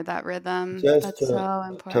to honor that rhythm. That's so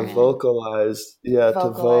important. To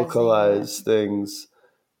vocalize things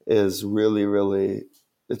is really, really,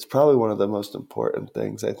 it's probably one of the most important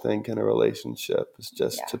things I think in a relationship is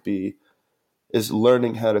just is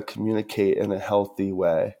learning how to communicate in a healthy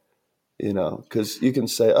way, because you can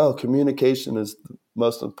say, oh, communication is the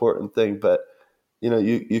most important thing, but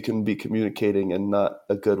you can be communicating in not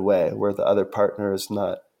a good way where the other partner is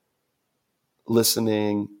not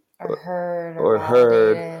listening or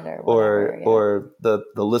heard or the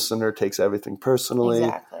listener takes everything personally.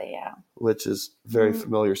 Exactly, yeah. which is a very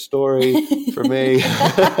familiar story for me.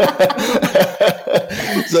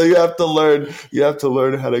 So you have to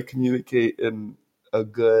learn how to communicate in a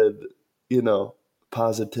good,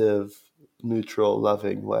 positive, neutral,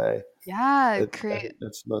 loving way. Yeah,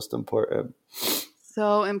 It's most important.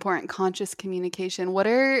 so important. Conscious communication. What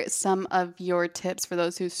are some of your tips for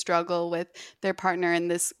those who struggle with their partner in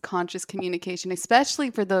this conscious communication, especially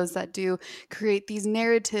for those that do create these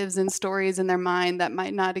narratives and stories in their mind that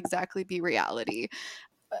might not exactly be reality?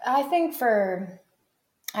 I think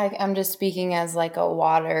I'm just speaking as like a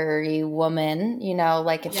watery woman,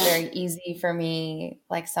 like it's very easy for me.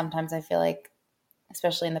 Like sometimes I feel like,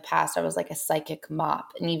 especially in the past, I was like a psychic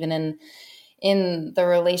mop. And even in the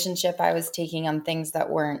relationship, I was taking on things that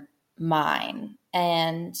weren't mine.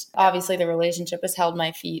 And obviously the relationship has held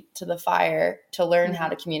my feet to the fire to learn how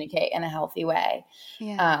to communicate in a healthy way.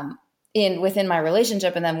 Yeah. Within my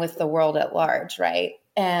relationship and then with the world at large. Right.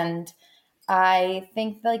 And I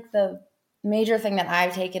think like the major thing that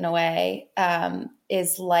I've taken away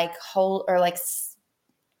is like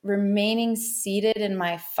remaining seated in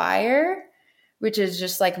my fire, which is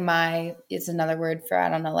just like it's another word for, I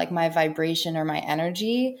don't know, like my vibration or my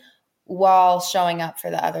energy while showing up for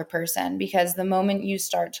the other person. Because the moment you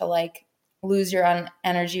start to like lose your own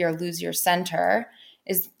energy or lose your center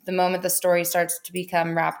is the moment the story starts to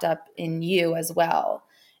become wrapped up in you as well.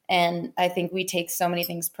 And I think we take so many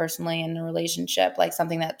things personally in a relationship, like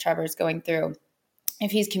something that Trevor's going through.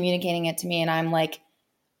 If he's communicating it to me and I'm like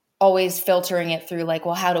always filtering it through like,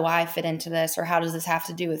 well, how do I fit into this? Or how does this have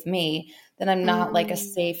to do with me? Then I'm not like a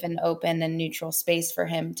safe and open and neutral space for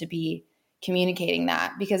him to be communicating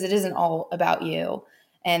that, because it isn't all about you.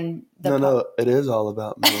 And no, it is all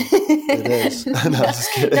about me. It is. No, I'm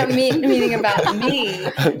just kidding. No, meaning about me.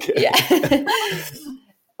 Okay. Yeah.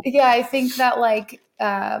 Yeah, I think that like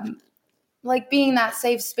being that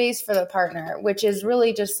safe space for the partner, which is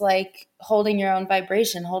really just like holding your own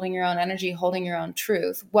vibration, holding your own energy, holding your own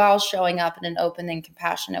truth while showing up in an open and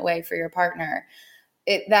compassionate way for your partner.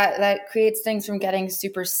 That creates things from getting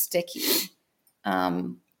super sticky.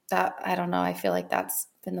 That, I don't know, I feel like that's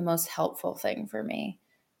been the most helpful thing for me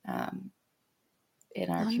in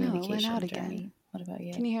our communication journey. Again. What about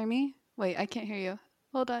you? Can you hear me? Wait, I can't hear you.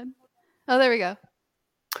 Hold on. Oh, there we go.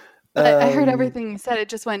 I heard everything you said. It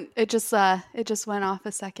just went off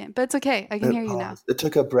a second, but it's okay. I can hear you now. It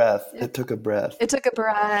took a breath. It took a breath.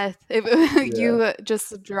 You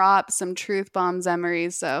just dropped some truth bombs, Emery.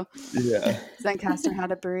 So yeah, Zencastr, how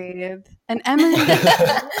to breathe. And Emery,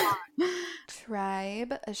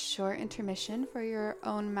 Tribe, a short intermission for your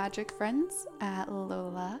own magic friends at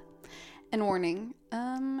Lola. And warning,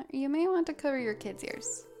 you may want to cover your kids'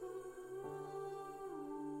 ears.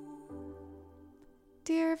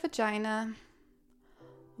 Dear Vagina,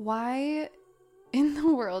 why in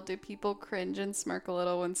the world do people cringe and smirk a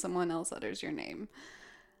little when someone else utters your name?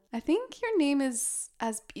 I think your name is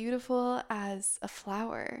as beautiful as a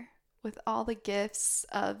flower, with all the gifts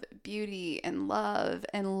of beauty and love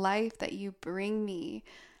and life that you bring me.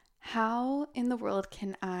 How in the world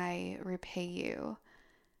can I repay you?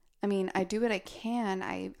 I mean, I do what I can.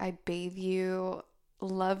 I bathe you,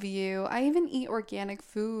 love you. I even eat organic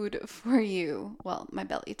food for you. Well, my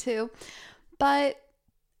belly too. But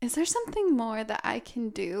is there something more that I can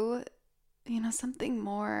do? Something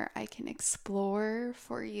more I can explore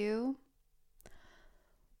for you?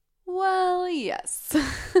 Well, yes.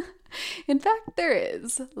 In fact, there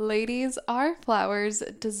is. Ladies, our flowers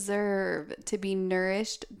deserve to be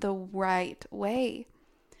nourished the right way.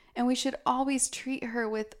 And we should always treat her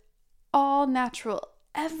with all natural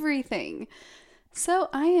everything. So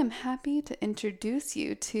I am happy to introduce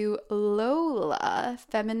you to Lola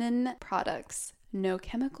Feminine Products. No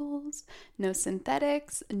chemicals, no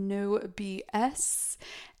synthetics, no BS,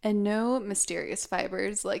 and no mysterious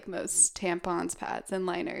fibers like most tampons, pads, and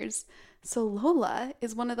liners. So Lola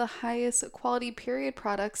is one of the highest quality period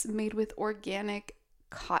products made with organic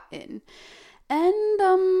cotton. And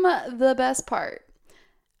the best part,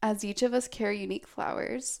 as each of us carry unique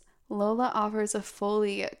flowers, Lola offers a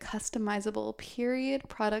fully customizable period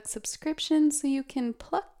product subscription so you can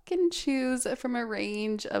pluck and choose from a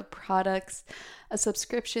range of products, a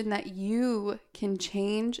subscription that you can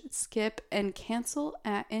change, skip, and cancel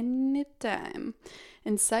at any time.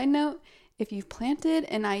 And side note, if you've planted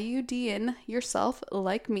an IUD in yourself,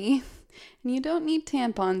 like me, and you don't need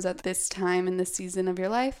tampons at this time in the season of your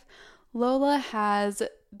life, Lola has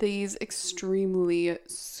these extremely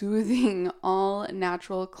soothing,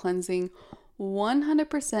 all-natural cleansing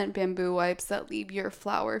 100% bamboo wipes that leave your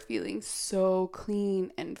flower feeling so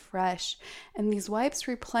clean and fresh. And these wipes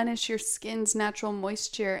replenish your skin's natural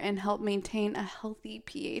moisture and help maintain a healthy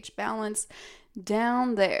pH balance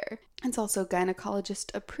down there. It's also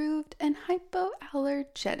gynecologist approved and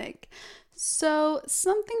hypoallergenic. So,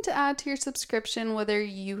 something to add to your subscription whether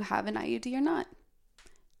you have an IUD or not.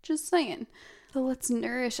 Just saying. So let's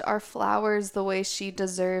nourish our flowers the way she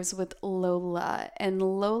deserves with Lola. And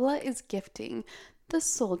Lola is gifting the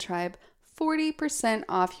Soul Tribe 40%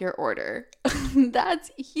 off your order. That's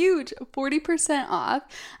huge. 40% off.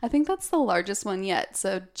 I think that's the largest one yet.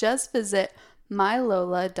 So just visit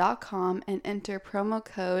mylola.com and enter promo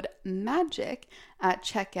code MAGIC at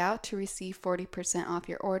checkout to receive 40% off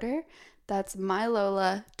your order. That's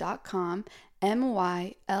mylola.com,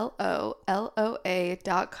 mylola.com.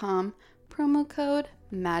 Promo code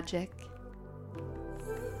MAGIC.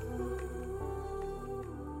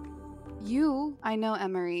 You, I know,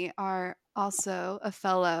 Emery, are also a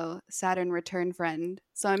fellow Saturn return friend.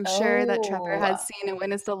 So I'm sure that Trevor has seen and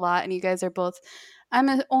witnessed a lot, and you guys are both,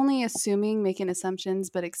 only assuming, making assumptions,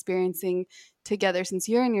 but experiencing together since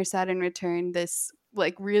you're in your Saturn return, this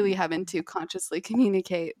like really having to consciously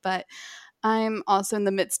communicate. But I'm also in the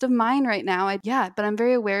midst of mine right now. But I'm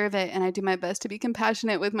very aware of it, and I do my best to be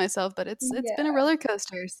compassionate with myself, but it's been a roller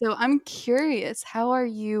coaster. So I'm curious, how are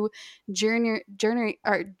you I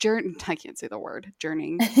can't say the word.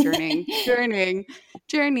 Journeying.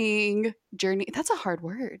 That's a hard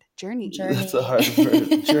word. Journey. That's a hard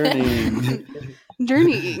word. Journeying.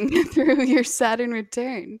 Journeying through your Saturn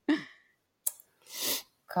return.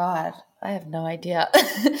 God, I have no idea.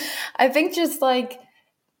 I think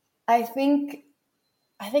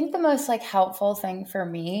the most like helpful thing for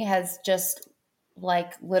me has just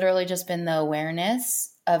like literally just been the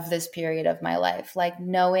awareness of this period of my life. Like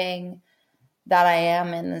knowing that I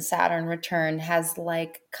am in the Saturn return has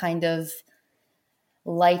like kind of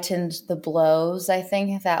lightened the blows, I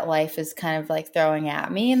think, that life is kind of like throwing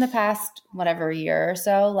at me in the past whatever year or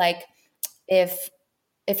so. Like if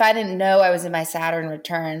I didn't know I was in my Saturn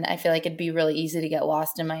return, I feel like it'd be really easy to get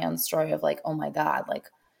lost in my own story of like, oh my God, like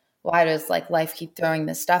why does like life keep throwing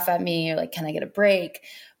this stuff at me? Or like, can I get a break?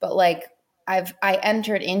 But like I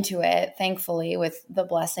entered into it, thankfully, with the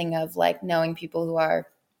blessing of like knowing people who are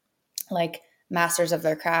like masters of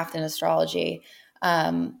their craft in astrology,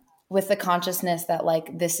 with the consciousness that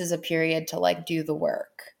like this is a period to like do the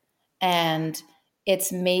work. And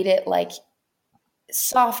it's made it like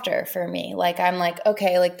softer for me. Like I'm like,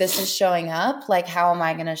 okay, like this is showing up. Like how am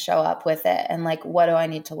I going to show up with it? And like, what do I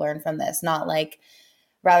need to learn from this? Not like,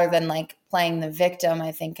 rather than like playing the victim,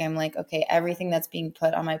 I think I'm like, okay, everything that's being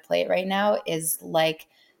put on my plate right now is like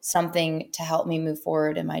something to help me move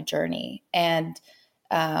forward in my journey. And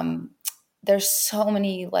there's so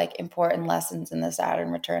many like important lessons in the Saturn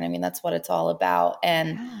return. I mean, that's what it's all about.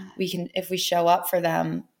 And we can, if we show up for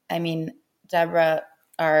them, I mean, Deborah,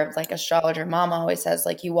 our like astrologer mama always says,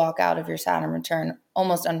 like you walk out of your Saturn return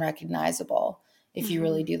almost unrecognizable if you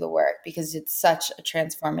really do the work, because it's such a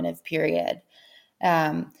transformative period.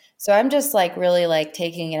 So I'm just like really like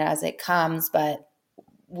taking it as it comes, but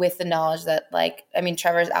with the knowledge that like, I mean,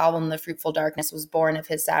 Trevor's album, The Fruitful Darkness, was born of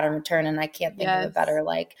his Saturn return. And I can't think of a better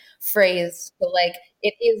like phrase, but like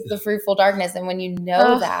it is the fruitful darkness. And when you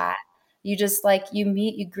know that, you just like,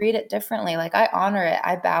 you greet it differently. Like I honor it.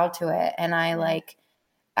 I bow to it. And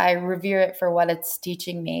I revere it for what it's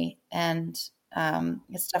teaching me. And,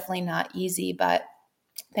 it's definitely not easy, but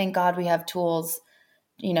thank God we have tools,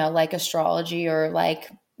 you know, like astrology or like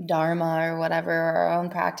Dharma or whatever, our own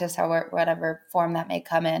practice, however, whatever form that may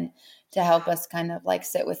come in, to help us kind of like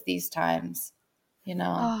sit with these times, you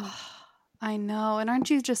know? Oh, I know. And aren't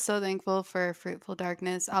you just so thankful for Fruitful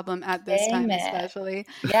Darkness album at this time, especially?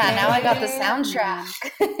 Yeah, now I got the soundtrack.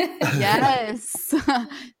 Yes.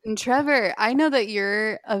 And Trevor, I know that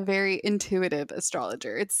you're a very intuitive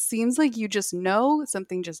astrologer. It seems like you just know,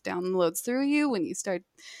 something just downloads through you when you start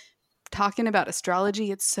talking about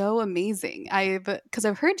astrology. It's so amazing. Because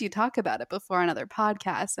I've heard you talk about it before on other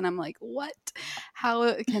podcasts, and I'm like, what?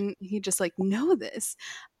 How can he just like know this?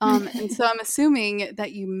 And so I'm assuming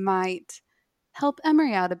that you might help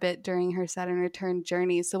Emery out a bit during her Saturn return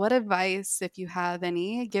journey. So what advice, if you have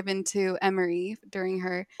any, given to Emery during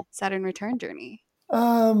her Saturn return journey?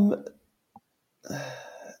 I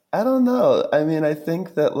don't know. I mean, I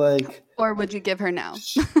think that like, or would you give her now?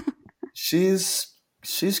 She's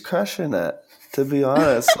crushing it, to be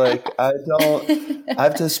honest. Like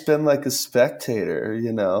I've just been like a spectator,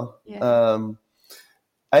 you know? Yeah.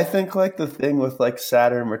 I think like the thing with like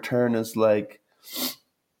Saturn return is like,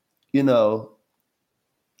 you know,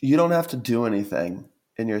 you don't have to do anything.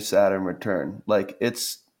 in your Saturn return. Like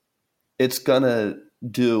it's gonna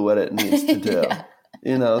do what it needs to do.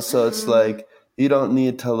 Yeah. So it's like you don't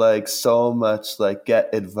need to like so much like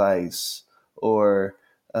get advice or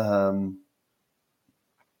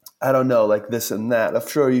I don't know, like this and that. I'm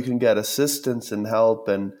sure you can get assistance and help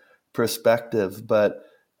and perspective, but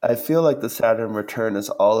I feel like the Saturn return is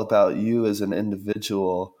all about you as an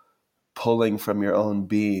individual pulling from your own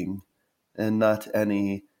being and not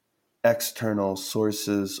any external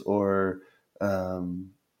sources or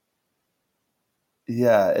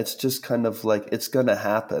it's just kind of like it's going to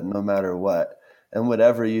happen no matter what. And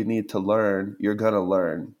whatever you need to learn, you're going to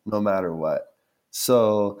learn no matter what.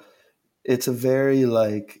 So it's a very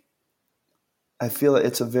like, I feel like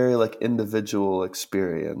it's a very like individual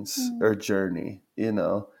experience or journey,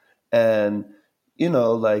 and,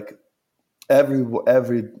 like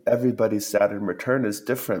everybody's Saturn return is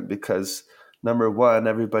different because number one,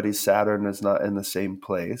 everybody's Saturn is not in the same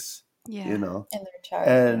place, in their chart,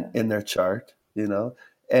 and in their chart,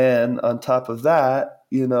 and on top of that,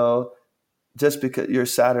 just because your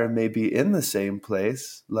Saturn may be in the same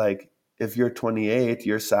place, like if you're 28,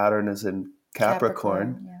 your Saturn is in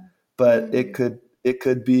Capricorn. But it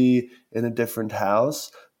could be in a different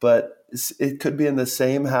house, but it could be in the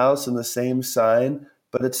same house in the same sign,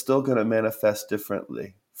 but it's still going to manifest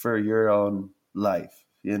differently for your own life,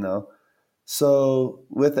 So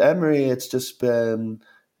with Emery, it's just been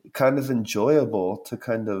kind of enjoyable to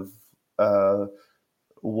kind of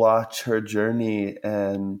watch her journey,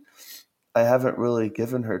 and I haven't really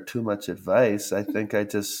given her too much advice. I think I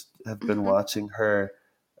just have been watching her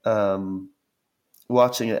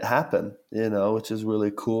watching it happen, which is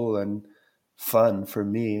really cool and fun for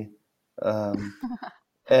me.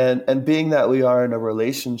 And being that we are in a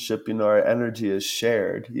relationship, our energy is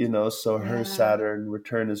shared, so her Saturn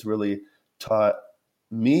return has really taught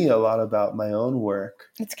me a lot about my own work.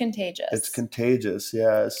 It's contagious.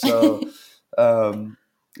 Yeah. So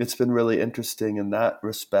it's been really interesting in that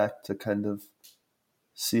respect to kind of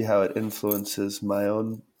see how it influences my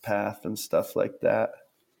own path and stuff like that.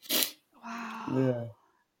 Wow.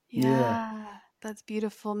 Yeah. That's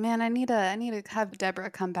beautiful. Man, I need to have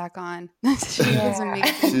Deborah come back on. She is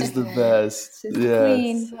amazing. She's the best. She's the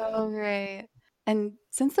queen. So great. And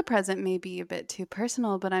since the present may be a bit too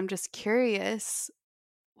personal, but I'm just curious,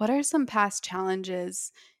 what are some past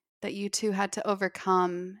challenges that you two had to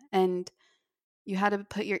overcome, and you had to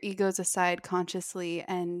put your egos aside consciously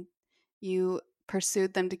and you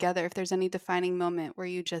pursued them together? If there's any defining moment where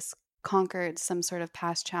you just conquered some sort of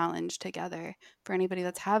past challenge together, for anybody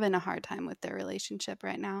that's having a hard time with their relationship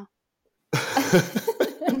right now.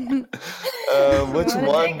 Which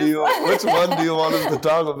one do you want us to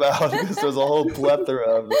talk about? Because there's a whole plethora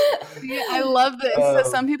of them. Yeah, I love this. So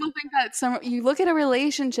some people think that you look at a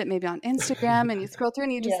relationship maybe on Instagram and you scroll through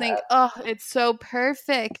and you just think, oh, it's so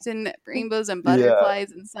perfect and rainbows and butterflies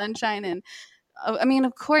and sunshine. And I mean,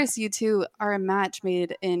 of course, you two are a match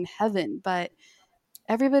made in heaven, but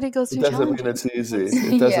everybody goes through challenges. It doesn't mean it's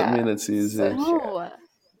easy. It doesn't mean it's easy. So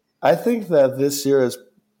I think that this year is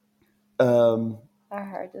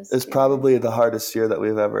probably the hardest year that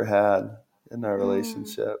we've ever had in our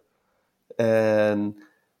relationship. And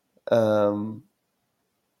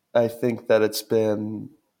I think that it's been,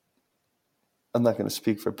 I'm not going to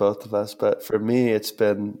speak for both of us, but for me, it's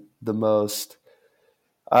been the most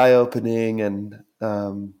eye-opening and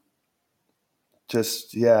the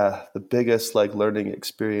biggest like learning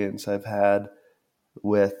experience I've had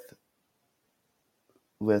with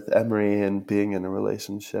Emery and being in a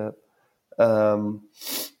relationship.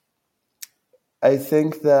 I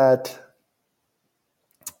think that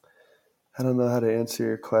I don't know how to answer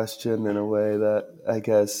your question in a way that I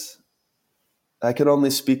guess I can only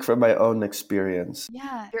speak from my own experience.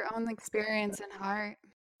 Yeah, your own experience and heart.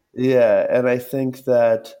 Yeah, and I think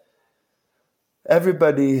that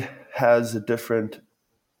everybody has a different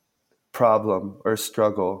problem or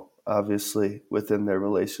struggle, obviously, within their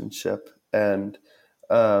relationship. And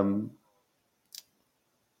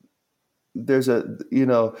there's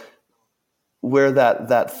where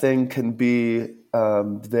that thing can be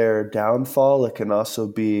their downfall, it can also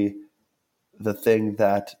be the thing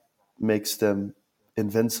that makes them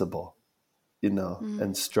invincible,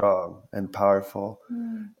 and strong and powerful.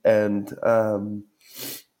 And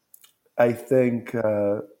I think,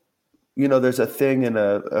 there's a thing in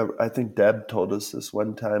I think Deb told us this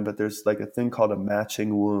one time, but there's like a thing called a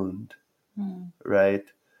matching wound, right?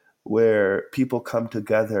 Where people come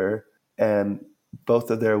together and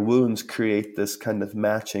both of their wounds create this kind of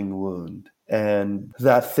matching wound. And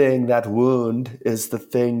that wound is the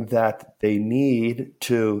thing that they need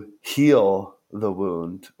to heal the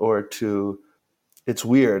wound, or it's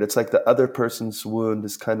weird. It's like the other person's wound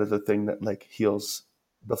is kind of the thing that like heals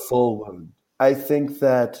the full wound. I think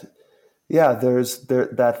that, yeah, there's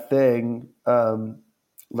that thing,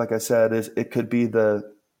 like I said, is it could be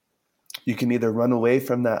you can either run away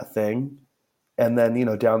from that thing and then,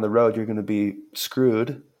 down the road, you're going to be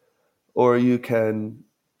screwed, or you can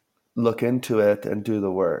look into it and do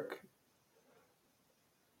the work.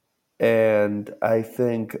 And I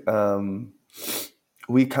think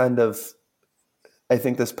I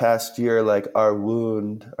think this past year, like our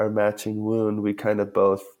matching wound, we kind of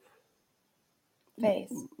both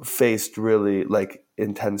faced really like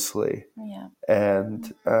intensely. Yeah.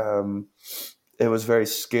 And it was very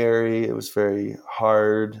scary. It was very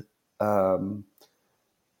hard. But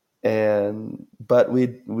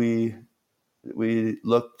we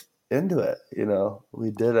looked into it,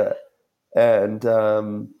 we did it. And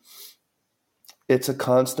it's a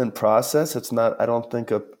constant process. It's not, I don't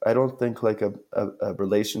think like a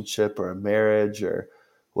relationship or a marriage or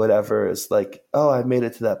whatever is like, oh, I made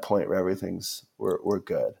it to that point where we're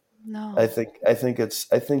good. No. I think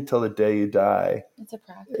till the day you die, It's a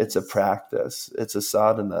practice. It's a practice. It's a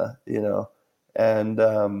sadhana,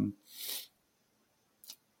 and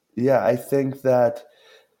yeah, I think that,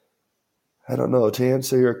 I don't know, to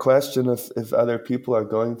answer your question, if other people are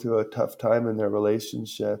going through a tough time in their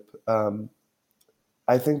relationship,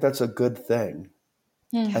 I think that's a good thing.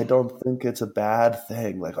 Mm. I don't think it's a bad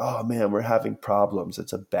thing. Like, oh man, we're having problems.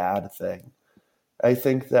 It's a bad thing. I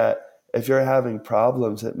think that if you're having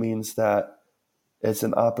problems, it means that it's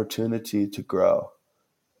an opportunity to grow.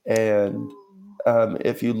 And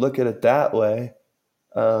if you look at it that way,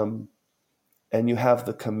 and you have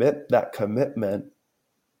that commitment,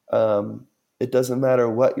 it doesn't matter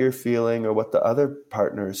what you're feeling or what the other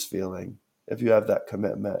partner is feeling if you have that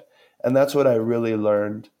commitment. And that's what I really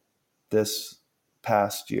learned this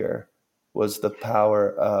past year, was the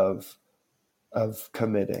power of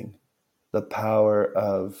committing, the power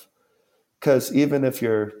of, because even if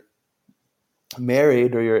you're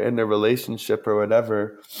married or you're in a relationship or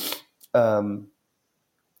whatever,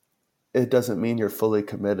 it doesn't mean you're fully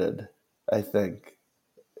committed, I think,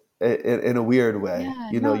 in a weird way. Yeah,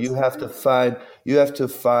 You have to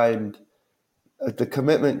find the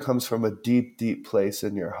commitment comes from a deep, deep place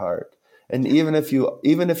in your heart. And even if you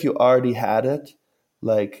already had it,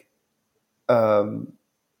 like,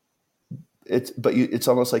 it's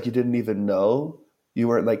almost like you didn't even know, you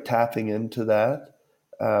weren't like tapping into that.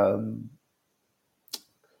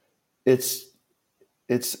 It's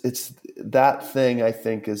that thing, I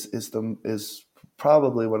think, is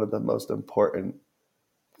probably one of the most important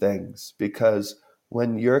things, because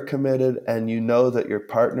when you're committed and you know that your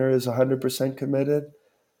partner is 100% committed,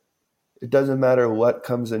 it doesn't matter what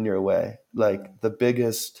comes in your way, like the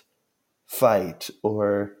biggest fight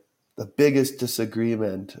or the biggest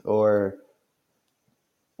disagreement or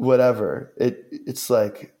whatever. It's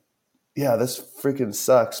like, yeah, this freaking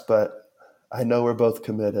sucks, but I know we're both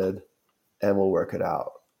committed and we'll work it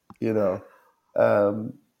out,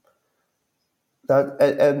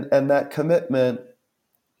 that commitment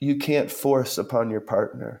you can't force upon your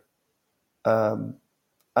partner.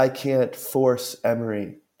 I can't force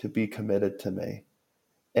Emery to be committed to me,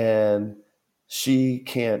 and she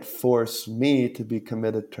can't force me to be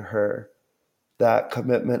committed to her. That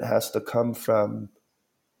commitment has to come from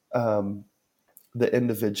the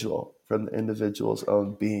individual, from the individual's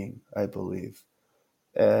own being, I believe.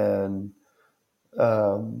 And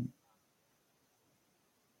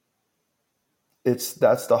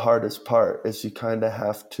that's the hardest part, is you kind of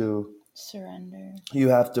have to surrender. You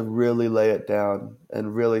have to really lay it down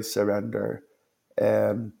and really surrender,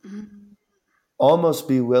 and almost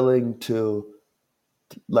be willing to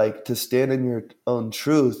stand in your own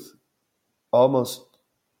truth. Almost,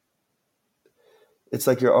 it's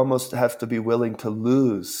like you almost have to be willing to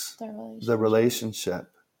lose the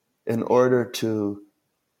relationship in order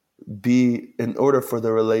for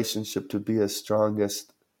the relationship to be as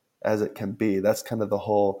strongest as it can be. That's kind of the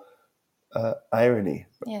whole irony.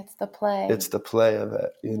 Yeah, it's the play. It's the play of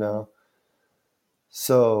it,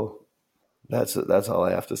 So that's all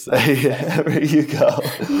I have to say. There you go.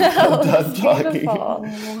 No, I'm done talking.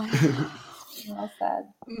 Well said.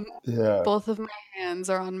 Yeah. Both of my hands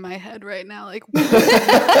are on my head right now. Like,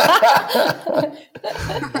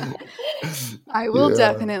 I will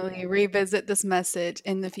definitely revisit this message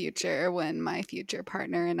in the future when my future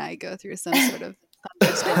partner and I go through some sort of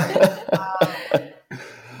thunderstorm.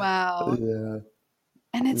 Wow. Yeah.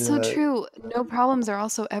 And it's so true. No problems are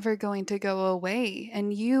also ever going to go away.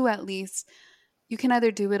 And you, at least, you can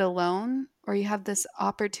either do it alone or you have this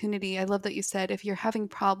opportunity. I love that you said if you're having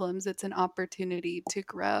problems, it's an opportunity to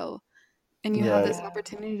grow. And you have Right. this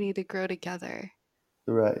opportunity to grow together.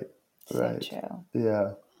 Right. So Right. true.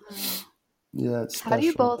 Yeah. Oh. Yeah. It's How do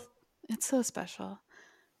you special. both, it's so special.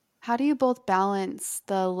 How do you both balance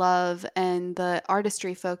the love and the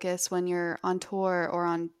artistry focus when you're on tour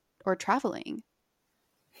or traveling?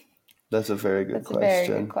 That's a very good That's a very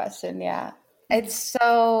good question. question. Yeah.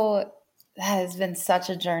 That has been such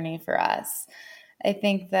a journey for us. I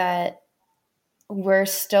think that we're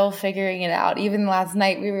still figuring it out. Even last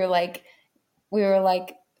night we were like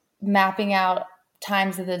mapping out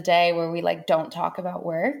times of the day where we like don't talk about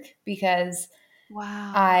work because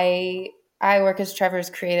Wow. I work as Trevor's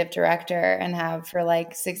creative director and have for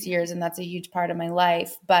like 6 years, and that's a huge part of my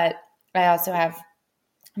life. But I also have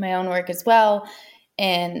my own work as well.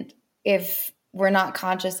 And if we're not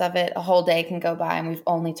conscious of it, a whole day can go by and we've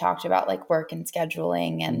only talked about like work and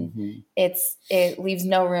scheduling, and it leaves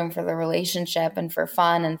no room for the relationship and for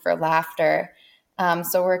fun and for laughter.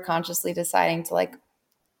 So we're consciously deciding to like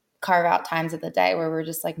carve out times of the day where we're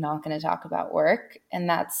just like not going to talk about work. And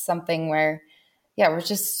that's something where, yeah, we're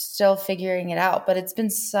just still figuring it out. But it's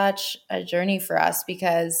been such a journey for us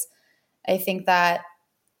because I think that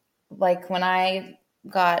like when I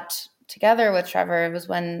got together with Trevor, it was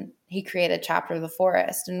when he created Chapter of the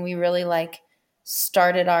Forest, and we really like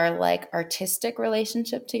started our like artistic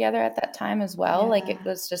relationship together at that time as well. Like it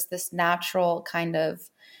was just this natural kind of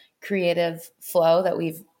creative flow that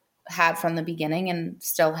we've had from the beginning and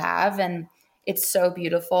still have, and it's so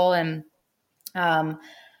beautiful. And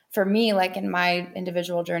for me, like in my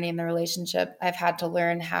individual journey in the relationship, I've had to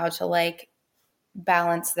learn how to like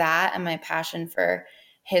balance that and my passion for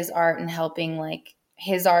his art and helping like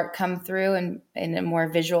his art come through in a more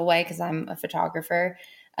visual way because I'm a photographer.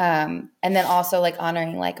 And then also like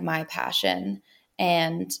honoring like my passion.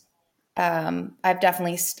 And I've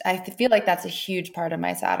definitely, I feel like that's a huge part of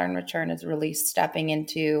my Saturn return is really stepping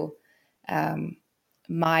into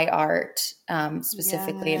my art,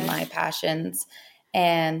 specifically in my passions.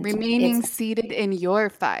 And Remaining seated in your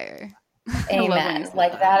fire. I love when you amen. said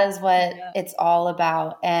Like that. that is what it's all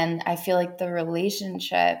about. And I feel like the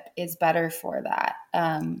relationship is better for that.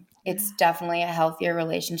 It's definitely a healthier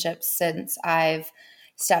relationship since I've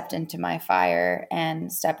stepped into my fire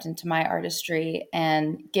and stepped into my artistry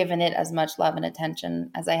and given it as much love and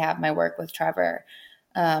attention as I have my work with Trevor.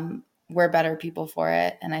 We're better people for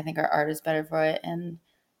it. And I think our art is better for it. And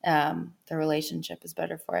the relationship is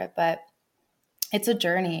better for it. But it's a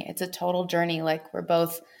journey. It's a total journey. Like we're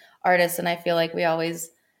both artists, and I feel like we always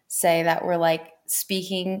say that we're like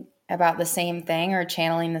speaking about the same thing or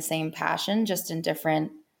channeling the same passion, just in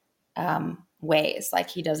different ways. Like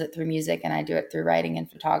he does it through music, and I do it through writing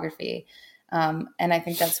and photography. And I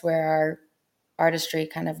think that's where our artistry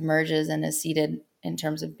kind of merges and is seated in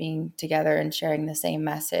terms of being together and sharing the same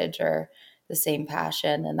message or the same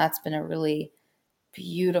passion. And that's been a really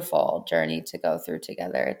beautiful journey to go through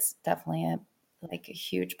together. It's definitely a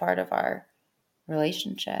huge part of our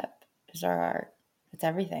relationship is our art. It's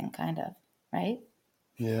everything, kind of, right?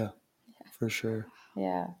 Yeah, for sure.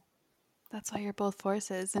 Yeah. That's why you're both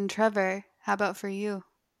forces. And Trevor, how about for you?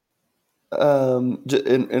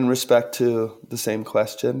 In respect to the same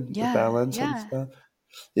question, the balance and Yeah. stuff.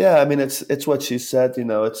 Yeah, I mean, it's what she said.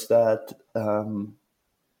 It's that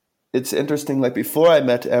it's interesting. Like before I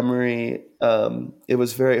met Emery, it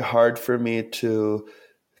was very hard for me to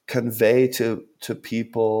convey to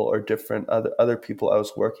people or different other people I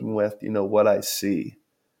was working with, what I see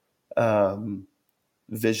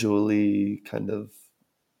visually, kind of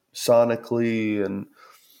sonically, and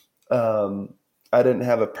I didn't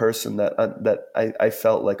have a person that I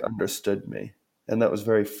felt like understood me, and that was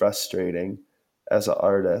very frustrating as an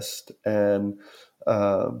artist. And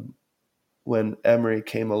when Emery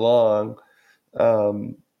came along,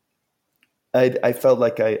 I felt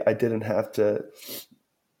like I didn't have to.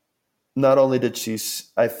 Not only did she,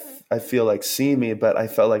 I feel like see me, but I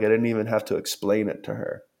felt like I didn't even have to explain it to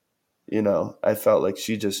her. I felt like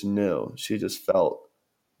she just knew. She just felt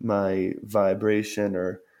my vibration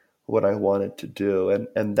or what I wanted to do.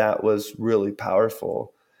 And that was really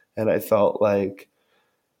powerful. And I felt like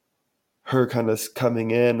her kind of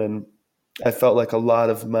coming in, and I felt like a lot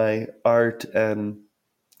of my art and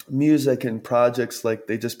music and projects, like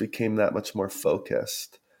they just became that much more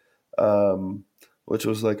focused, which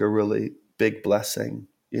was like a really big blessing,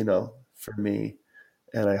 for me.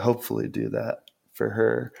 And I hopefully do that for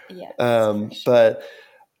her. Yes, for sure. But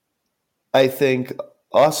I think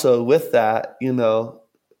also with that,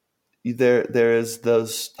 there is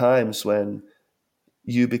those times when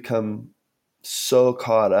you become so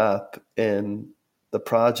caught up in the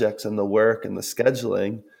projects and the work and the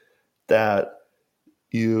scheduling that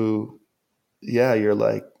you're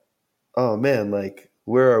like, oh man, like,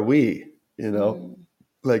 where are we? You know, Mm.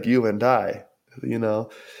 like you and I, you know,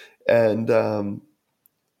 and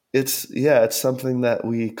it's something that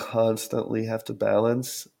we constantly have to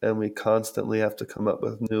balance, and we constantly have to come up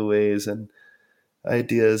with new ways and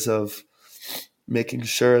ideas of making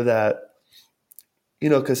sure that, you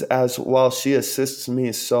know, because as while she assists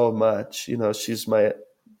me so much, you know, she's my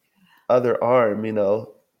other arm, you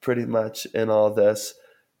know, pretty much in all this.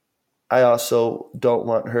 I also don't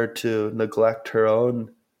want her to neglect her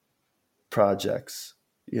own projects,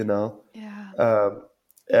 you know. Yeah. Um,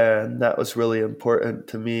 and that was really important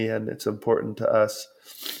to me, and it's important to us.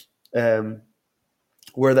 And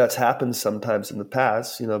where that's happened sometimes in the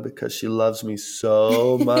past, you know, because she loves me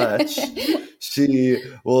so much, she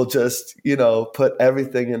will just, you know, put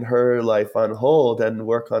everything in her life on hold and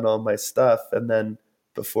work on all my stuff. And then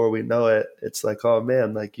before we know it, it's like, oh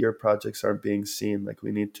man, like your projects aren't being seen. Like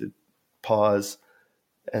we need to pause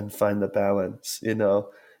and find the balance, you know?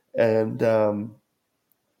 And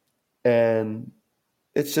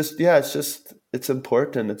it's just, yeah, it's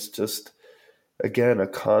important. It's just, again, a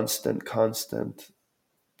constant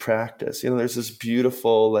practice. You know, there's this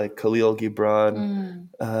beautiful, like, Khalil Gibran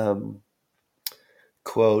Mm.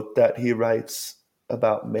 quote that he writes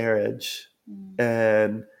about marriage.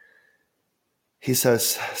 And he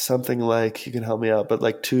says something like, you can help me out, but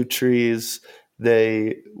like two trees,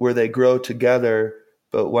 where they grow together,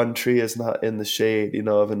 but one tree is not in the shade, you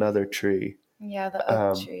know, of another tree. Yeah, the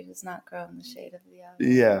oak tree does not grow in the shade of the other.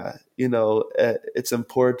 Yeah, you know, it's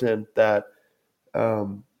important that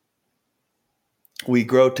we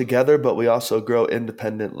grow together, but we also grow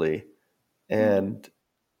independently. And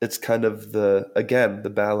it's kind of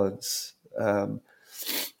the balance,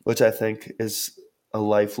 which I think is a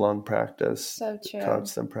lifelong practice. So true.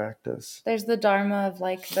 Constant practice. There's the dharma of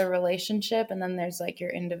like the relationship, and then there's like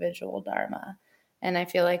your individual dharma. And I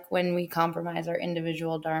feel like when we compromise our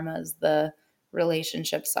individual dharmas, the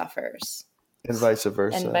relationship suffers. And vice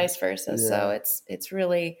versa. Yeah. So it's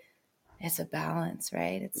a balance,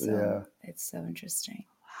 right? It's so interesting.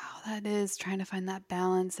 Wow, that is trying to find that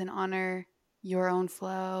balance and honor your own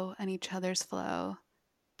flow and each other's flow.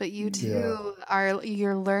 But you too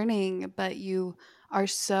you're learning, but you are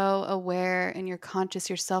so aware, and you're conscious,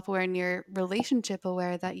 you're self-aware, and you're relationship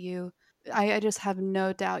aware that I just have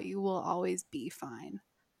no doubt you will always be fine.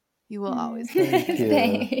 You will always be Thank you.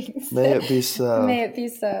 Thanks. May it be so. May it be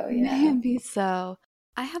so. Yeah. May it be so.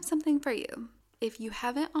 I have something for you. If you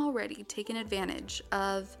haven't already taken advantage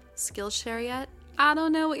of Skillshare yet, I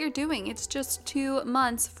don't know what you're doing. It's just 2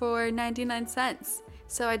 months for 99 cents.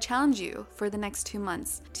 So I challenge you for the next 2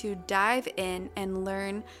 months to dive in and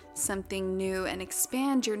learn something new and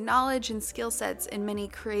expand your knowledge and skill sets in many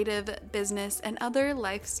creative, business, and other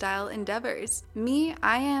lifestyle endeavors. Me,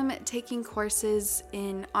 I am taking courses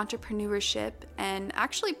in entrepreneurship and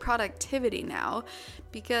actually productivity now,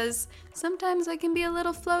 because sometimes I can be a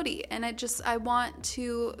little floaty, and I want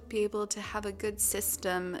to be able to have a good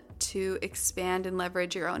system to expand and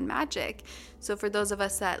leverage your own magic. So for those of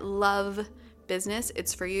us that love business,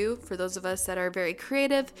 it's for you. For those of us that are very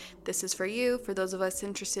creative, this is for you. For those of us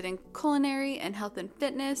interested in culinary and health and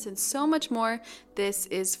fitness and so much more, this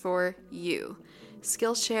is for you.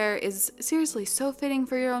 Skillshare is seriously so fitting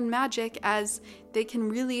for your own magic, as they can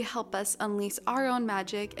really help us unleash our own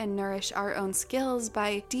magic and nourish our own skills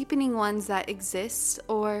by deepening ones that exist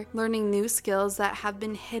or learning new skills that have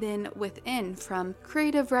been hidden within, from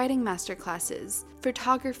creative writing masterclasses,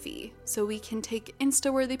 photography, so we can take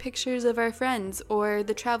Insta-worthy pictures of our friends or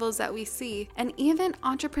the travels that we see, and even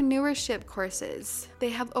entrepreneurship courses.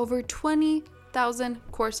 They have over 20,000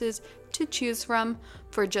 courses to choose from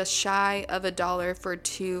for just shy of $1 for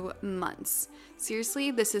 2 months.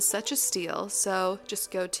 Seriously, this is such a steal. So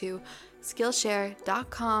just go to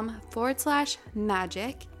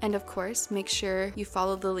Skillshare.com/magic. And of course, make sure you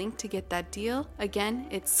follow the link to get that deal. Again,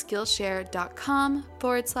 it's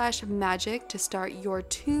Skillshare.com/magic to start your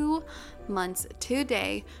 2 months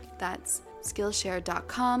today. That's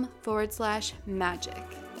Skillshare.com/magic.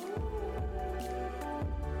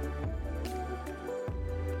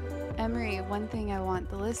 Emery, one thing I want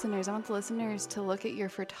the listeners to look at your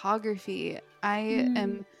photography. I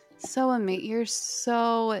am so amazed. You're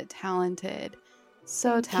so talented.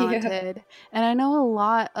 Thank you. And I know a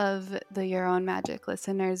lot of the Your Own Magic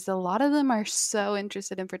listeners, a lot of them are so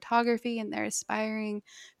interested in photography, and they're aspiring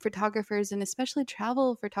photographers, and especially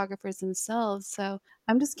travel photographers themselves. So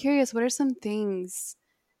I'm just curious, what are some things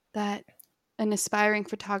that an aspiring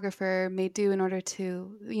photographer may do in order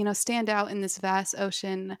to, stand out in this vast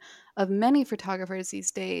ocean of many photographers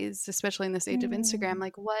these days, especially in this age of Instagram?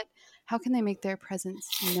 Like how can they make their presence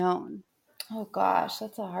known? Oh gosh,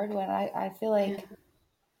 that's a hard one. I feel Yeah. like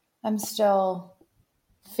I'm still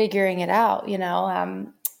figuring it out, you know.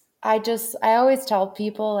 I always tell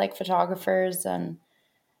people, like photographers and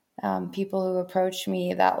people who approach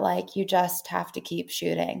me, that like you just have to keep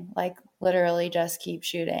shooting, like literally just keep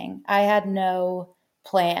shooting. I had no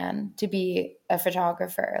plan to be a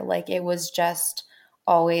photographer. Like it was just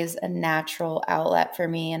always a natural outlet for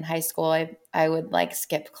me. In high school, I would like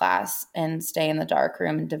skip class and stay in the dark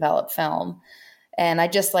room and develop film. And I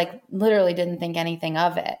just like literally didn't think anything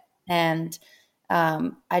of it. And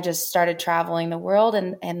I just started traveling the world,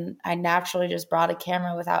 and I naturally just brought a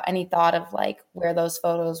camera without any thought of like where those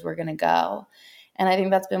photos were going to go. And I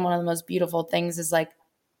think that's been one of the most beautiful things is like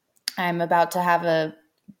I'm about to have a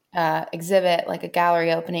exhibit, like a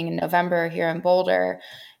gallery opening in November here in Boulder.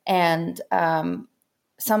 And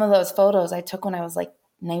some of those photos I took when I was like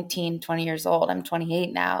 19, 20 years old. I'm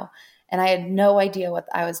 28 now. And I had no idea what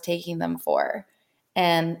I was taking them for.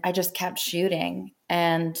 And I just kept shooting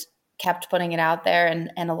and kept putting it out there.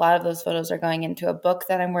 And a lot of those photos are going into a book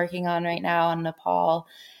that I'm working on right now in Nepal.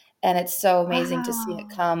 And it's so amazing to see it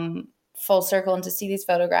Wow. come full circle and to see these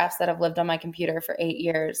photographs that have lived on my computer for 8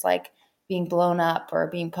 years, like being blown up or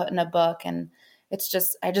being put in a book. And it's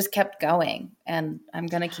just, I just kept going, and I'm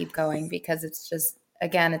going to keep going because it's just,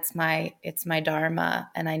 again, it's my dharma.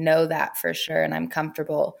 And I know that for sure. And I'm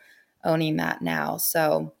comfortable owning that now.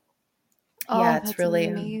 So yeah, Oh, it's that's really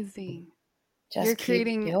amazing. You're just keep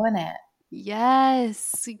creating, doing it.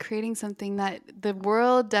 yes, you're creating something that the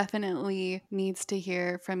world definitely needs to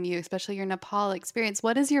hear from you, especially your Nepal experience.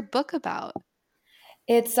 What is your book about?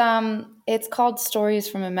 It's called Stories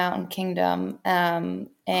from a Mountain Kingdom. And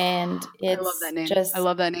I love that it's name. I just,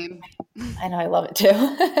 love that name. I know, I love it too.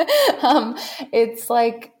 It's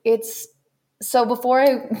like it's so before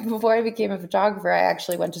I became a photographer, I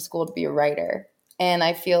actually went to school to be a writer, and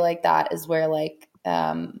I feel like that is where like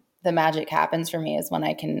the magic happens for me, is when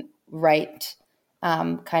I can write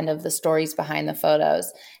kind of the stories behind the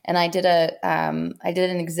photos. And I did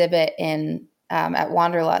an exhibit in at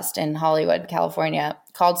Wanderlust in Hollywood, California,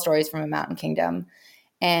 called Stories from a Mountain Kingdom,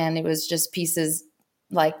 and it was just pieces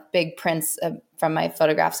like big prints from my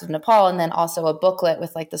photographs of Nepal, and then also a booklet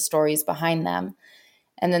with like the stories behind them.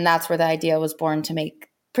 And then that's where the idea was born, to make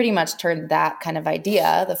pretty much turn that kind of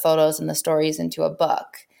idea, the photos and the stories, into a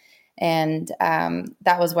book. And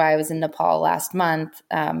that was why I was in Nepal last month.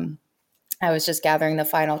 I was just gathering the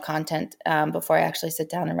final content before I actually sit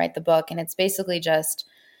down and write the book. And it's basically just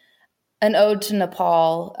an ode to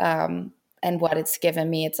Nepal and what it's given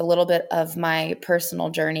me. It's a little bit of my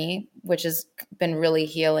personal journey, which has been really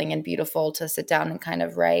healing and beautiful to sit down and kind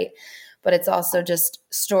of write. But it's also just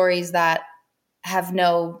stories that have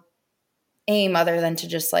no aim other than to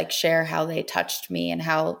just like share how they touched me, and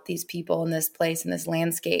how these people in this place and this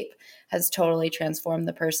landscape has totally transformed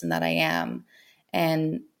the person that I am.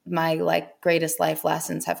 And my like greatest life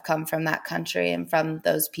lessons have come from that country and from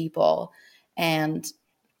those people. And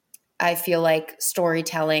I feel like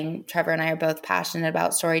storytelling, Trevor and I are both passionate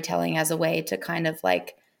about storytelling as a way to kind of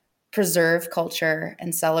like preserve culture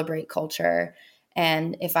and celebrate culture.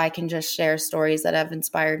 And if I can just share stories that have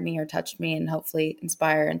inspired me or touched me, and hopefully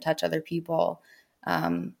inspire and touch other people,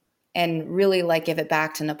 and really like give it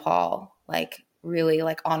back to Nepal, like really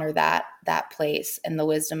like honor that place and the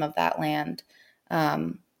wisdom of that land.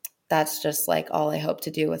 Um, that's just like all I hope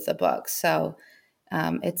to do with the book. So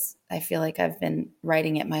I feel like I've been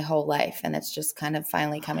writing it my whole life, and it's just kind of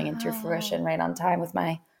finally coming into fruition Wow. right on time with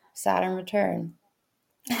my Saturn return.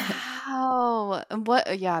 Wow.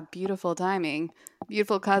 What, yeah, beautiful timing.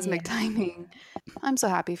 Beautiful Yeah, cosmic timing. I'm so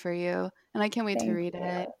happy for you. And I can't wait to thank read you.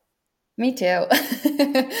 it. Me too.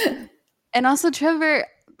 And also, Trevor,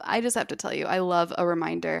 I just have to tell you, I love a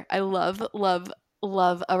reminder. I love, love,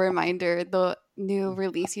 love a reminder. The new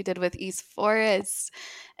release you did with East Forest.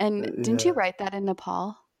 And didn't you Yeah, write that in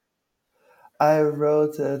Nepal? I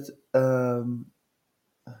wrote it.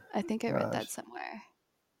 I think I read that Gosh, somewhere.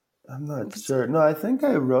 I'm not Was- sure. No, I think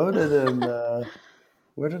I wrote it in.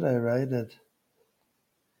 Where did I write it?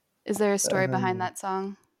 Is there a story behind Um, that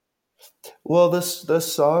song? well,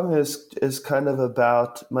 this song is kind of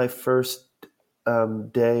about my first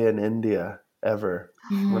day in India ever,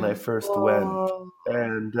 when I Mhm. first went, Whoa.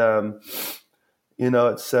 and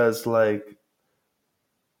it says like,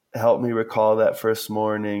 help me recall that first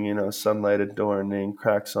morning, sunlight adorning,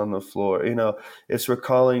 cracks on the floor. It's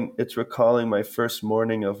recalling my first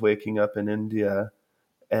morning of waking up in India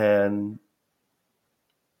and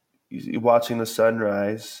watching the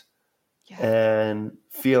sunrise Yeah. and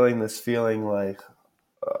feeling this feeling like,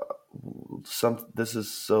 this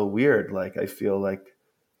is so weird. Like I feel like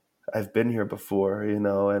I've been here before,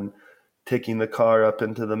 and taking the car up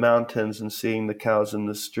into the mountains and seeing the cows in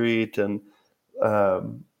the street, and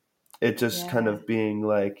it just kind of being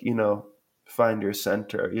like, find your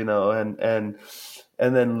center, and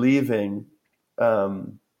then leaving,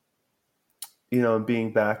 and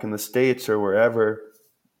being back in the States or wherever,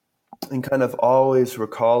 and kind of always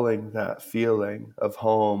recalling that feeling of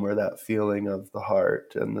home, or that feeling of the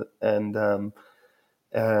heart, and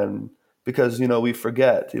because we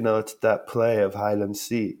forget, it's that play of hide and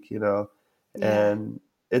seek, and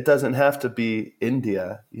it doesn't have to be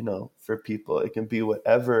India, for people. It can be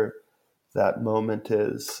whatever that moment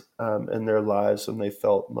is in their lives when they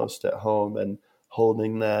felt most at home, and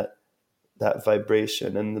holding that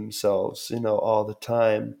vibration in themselves, all the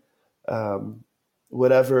time.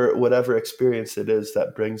 Whatever experience it is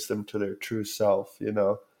that brings them to their true self,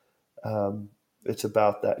 it's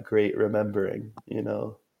about that great remembering,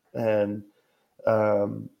 and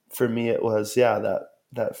for me it was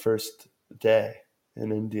that first day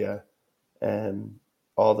in India, and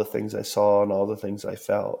all the things I saw and all the things I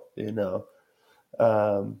felt,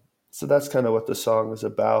 so that's kind of what the song is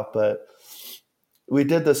about. But we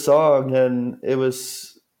did the song, and it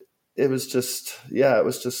was just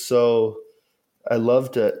so, I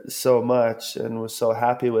loved it so much and was so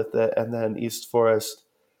happy with it. And then East Forest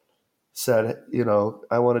said,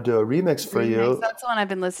 I want to do a remix for you. That's the one I've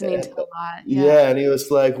been listening to a lot. Yeah. And he was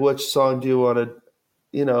like, which song do you want to,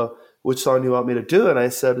 which song do you want me to do? And I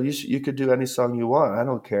said, you could do any song you want. I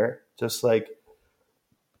don't care. Just like,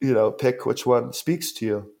 pick which one speaks to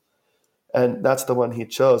you. And that's the one he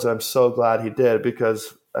chose. And I'm so glad he did,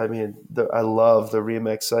 because I love the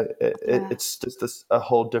remix. It's just a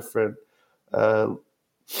whole different,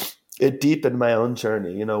 it deepened my own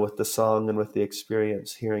journey, with the song and with the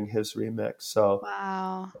experience, hearing his remix. So,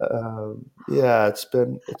 wow.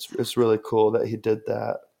 It's really cool that he did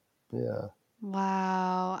that. Yeah.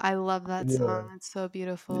 Wow. I love that song. It's so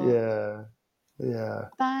beautiful. Yeah. Yeah.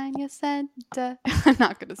 Find your center. I'm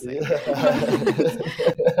not going to sing. They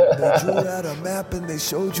drew out a map and they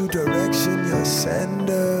showed you direction. Your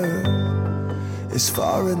sender is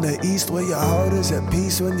far in the east, where your heart is at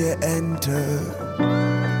peace when you enter.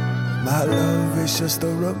 My love is just a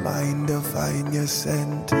reminder, find your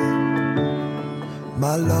center.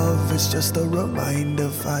 My love is just a reminder,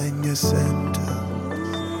 find your center.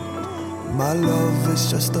 My love is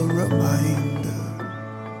just a reminder.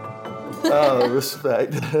 Oh,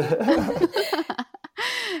 respect.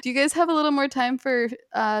 Do you guys have a little more time for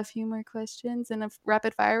a few more questions in a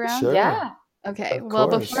rapid fire round? Sure. Yeah. Okay. Of Well,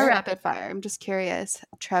 course. before rapid fire, I'm just curious.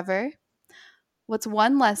 Trevor, what's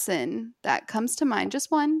one lesson that comes to mind,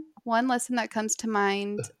 just one lesson that comes to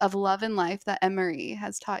mind of love and life that Emery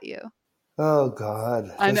has taught you? Oh, God.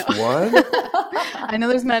 I Just know. one? I know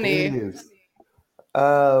there's many. Jeez.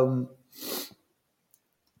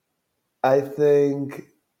 I think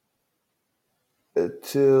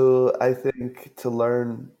to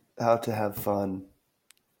learn how to have fun.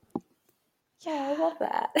 Yeah, I love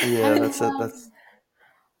that. Yeah, that's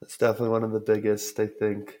definitely one of the biggest, I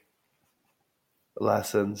think,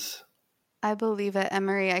 lessons. I believe it,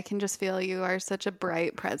 Emery. I can just feel you are such a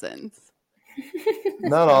bright presence.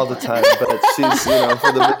 Not all the time, but she's,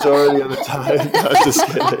 for the majority of the time. I'm just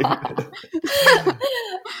kidding.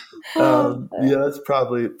 Yeah, that's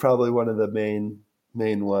probably one of the main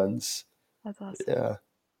ones. That's awesome. Yeah.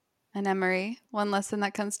 And Emery, one lesson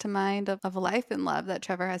that comes to mind of life and love that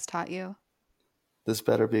Trevor has taught you? This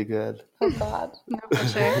better be good. Oh God. No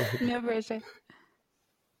pressure. No pressure.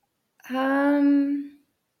 I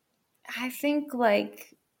think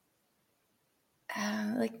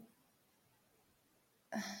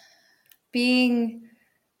being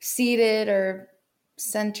seated or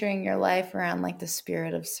centering your life around the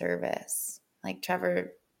spirit of service. Like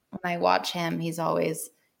Trevor, when I watch him, he's always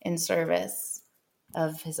in service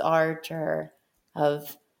of his art or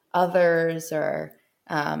of others, or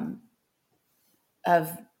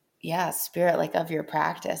of spirit, of your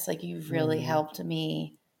practice. You've really helped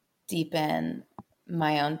me deepen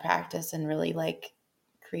my own practice and really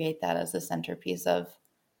create that as the centerpiece of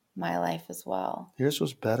my life as well. Yours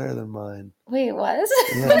was better than mine. Wait, it was?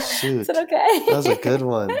 Yeah, shoot. Is it okay? That was a good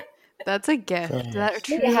one. That's a gift. Gosh. That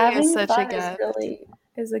truly Having is such a fun gift.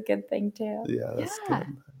 is a good thing too. Yeah, that's good.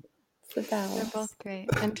 It's the balance. They're both great.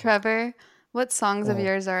 And Trevor, what songs of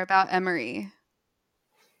yours are about Emery?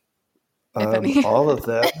 If any. All of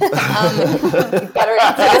them. Better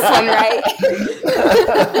answer this one right.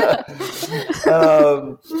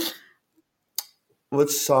 What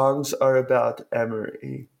songs are about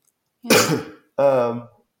Emery? Yeah.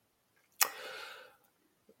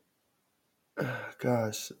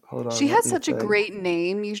 Gosh, hold on. She has such a great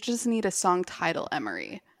name. You just need a song title,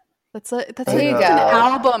 Emery. That's an There you go.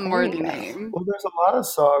 album worthy There you go. name. Well, there's a lot of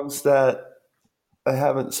songs that I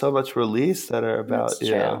haven't so much released that are about That's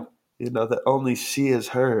true. that only she has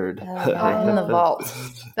heard. Oh, yeah. In the vault.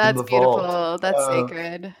 In That's the beautiful. vault. That's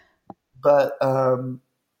sacred. But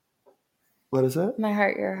what is it? My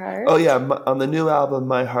Heart, Your Heart. Oh yeah, on the new album,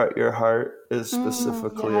 My Heart, Your Heart is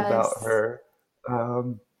specifically about yes. her.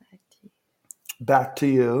 Back to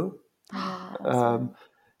You.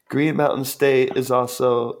 Green Mountain State is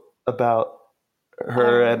also about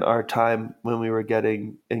her and our time when we were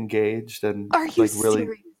getting engaged and Are you really,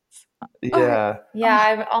 serious? yeah.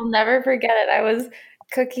 Yeah, I'll never forget it. I was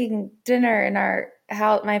cooking dinner in our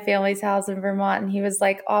house, my family's house in Vermont, and he was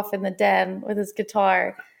like off in the den with his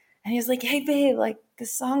guitar, and he was like, "Hey, babe, like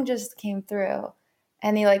this song just came through,"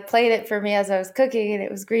 and he like played it for me as I was cooking, and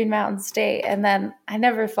it was Green Mountain State, and then I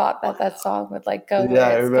never thought that song would like go. Yeah,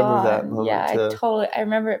 I where it's remember that gone. moment Yeah, too. I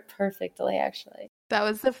remember it perfectly, actually. That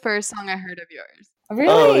was the first song I heard of yours.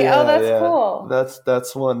 Really? yeah, Oh, that's yeah. cool.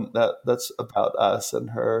 That's one that's about us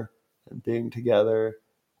and her and being together.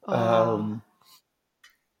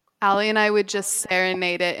 Allie and I would just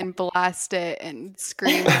serenade it and blast it and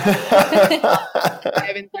scream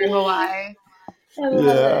driving through Hawaii. I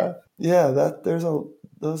love it. Yeah.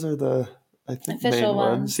 Those are the I think Official main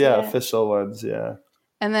ones. ones, Yeah, yeah. official ones. Yeah.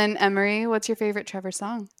 And then Emery, what's your favorite Trevor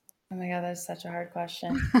song? Oh my God, that's such a hard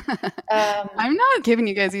question. I'm not giving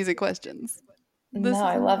you guys easy questions. No,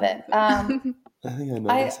 I love it. I think I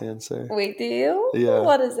know this answer. Wait, do you? Yeah.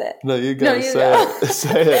 What is it? No, you gotta say don't. it.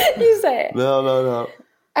 Say it. You say it. No.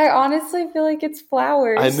 I honestly feel like it's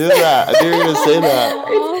Flowers. I knew that. I knew you were gonna say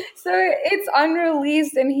that. It's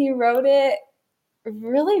unreleased, and he wrote it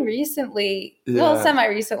really recently. Well, Yeah.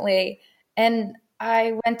 semi-recently. And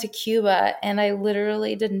I went to Cuba, and I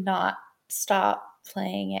literally did not stop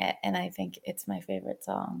playing it, and I think it's my favorite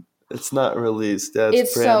song. It's not released.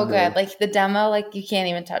 It's so brand good. new. Like the demo, like you can't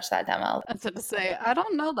even touch that demo. I was about to say, I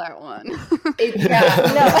don't know that one.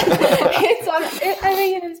 It's on. I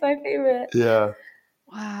think it is my favorite. Yeah.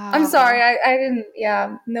 Wow. I'm sorry, I didn't.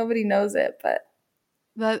 Yeah, nobody knows it, but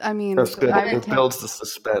That, I mean, That's good. I It can't- builds the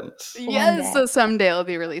suspense. Yes, day. so someday it'll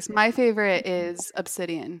be released. My favorite is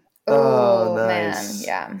Obsidian. Oh, man, nice.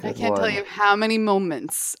 yeah. I Good can't tell one. you how many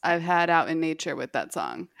moments I've had out in nature with that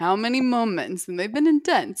song. How many moments, and they've been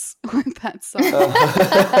intense with that song.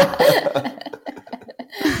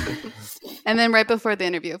 And then right before the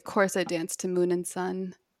interview, of course, I danced to Moon and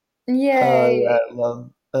Sun. Yay! Yeah,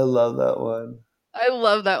 I love that one. I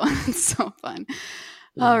love that one. It's so fun.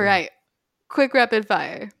 All right. Quick rapid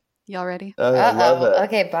fire. Y'all ready? I love it.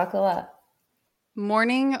 Okay, buckle up.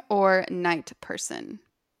 Morning or night person?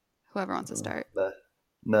 Whoever wants to start.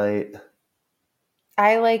 Night.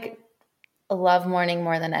 I love morning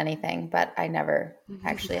more than anything, but I never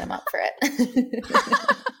actually am up for it.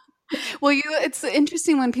 Well, it's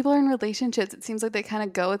interesting when people are in relationships, it seems like they kind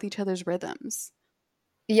of go with each other's rhythms.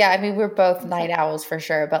 Yeah, I mean, we're both night owls for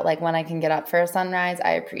sure, but like when I can get up for a sunrise,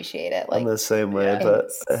 I appreciate it. I'm Like, the same way, Yeah. but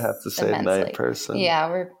It's I have to say immensely. night person.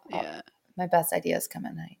 yeah, Yeah. my best ideas come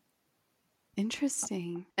at night.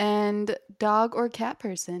 Interesting. And dog or cat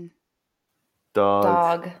person? Dog.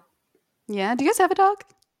 Dog. Yeah. Do you guys have a dog?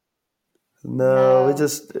 No, we No.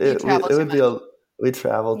 just You travel it too would be we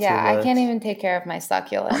travel too Yeah, much. I can't even take care of my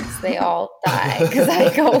succulents. They all die because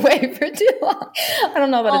I go away for too long. I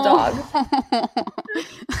don't know about a dog.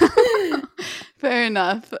 Fair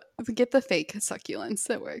enough. Get the fake succulents.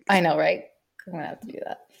 That works. I know, right? I'm gonna have to do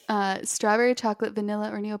that. Strawberry, chocolate,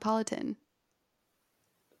 vanilla, or Neapolitan?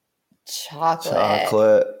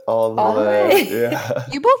 Chocolate. all the All the way. way. Yeah.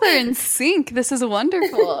 You both are in sync. This is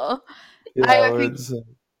wonderful. I we're think- insane.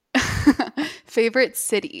 Favorite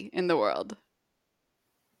city in the world?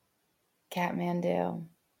 Kathmandu.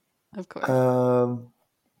 Of course.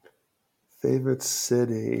 Favorite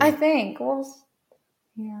city. I think. Well,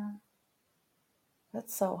 yeah.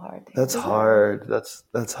 That's so hard. to That's answer. hard. That's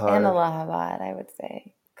hard. And Allahabad, I would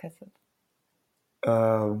say, because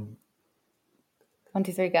of 1,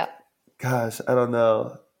 2, 3, go. Gosh, I don't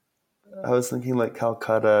know. I was thinking like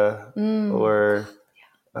Calcutta or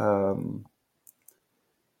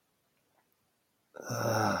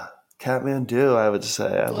Kathmandu, I would say.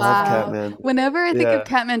 I love Wow. Kathmandu. Whenever I think Yeah. of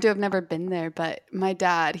Kathmandu, I've never been there, but my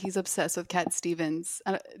dad, he's obsessed with Cat Stevens.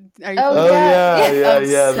 Are you Oh, familiar? Oh Yeah.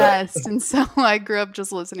 yeah. Obsessed. And so I grew up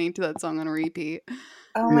just listening to that song on repeat.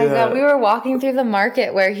 Oh my Yeah. God. We were walking through the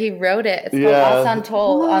market where he wrote it. It's called Yeah.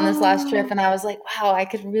 Asantoul on this last trip. And I was like, wow, I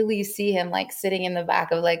could really see him like sitting in the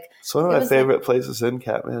back of like, It's one of It my was like- favorite places in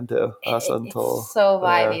Kathmandu, Asantoul. it's so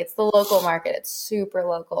vibey. Yeah. It's the local market. It's super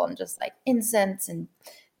local and just like incense and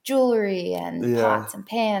jewelry and Yeah. pots and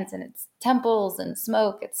pans, and it's temples and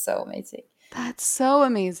smoke. It's so amazing. That's so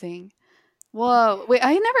amazing. Whoa. Wait,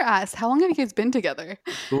 I never asked. How long have you guys been together?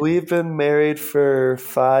 We've been married for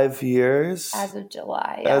 5 years. As of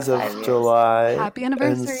July. As of 5 years. July. Happy And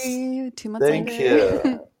anniversary. 2 months thank later.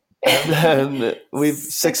 you. And then we've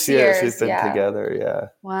 6 years we've been yeah. together. Yeah.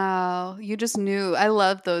 Wow. You just knew. I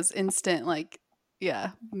love those instant,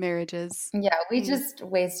 marriages. Yeah, we just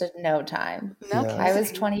wasted no time. No Yeah. I was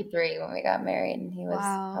kidding. 23 when we got married, and he was,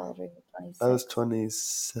 Wow. how old were you? 26? I was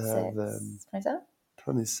 27. 27?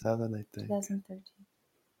 27, I think. 2013.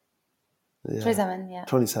 Yeah. 27, yeah.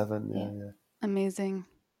 27, Yeah. yeah. Amazing.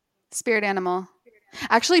 Spirit animal.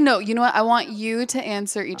 Actually, no. You know what? I want you to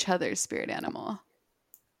answer each other's spirit animal.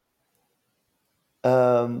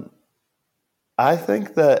 I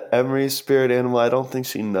think that Emery's spirit animal, I don't think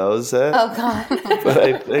she knows it, Oh, God. but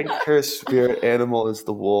I think her spirit animal is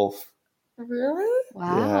the wolf. Really?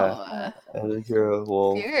 Wow. I think you're a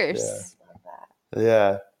wolf. Fierce. Love that.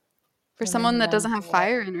 Yeah. For someone that doesn't have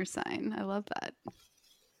fire in her sign. I love that.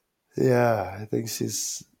 Yeah. I think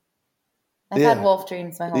she's. I've had wolf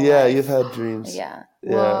dreams my whole Yeah, life. you've had dreams. Yeah.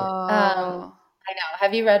 Yeah. Whoa. I know.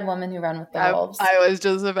 Have you read Women Who Run with the Wolves? I was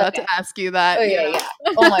just about to ask you that. Oh, yeah.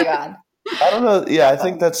 Oh, my God. I don't know. Yeah, I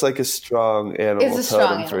think that's like a strong animal It's a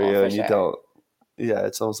strong totem for animal, you, for and you sure. don't. Yeah,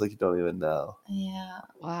 it's almost like you don't even know. Yeah.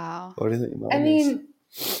 Wow. What do you think? Mom I is? mean,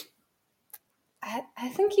 I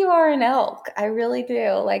think you are an elk. I really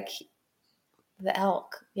do. Like the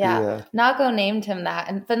elk. Yeah. Nako named him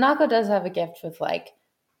that. But Nako does have a gift with like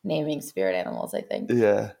naming spirit animals, I think.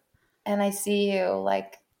 Yeah. And I see you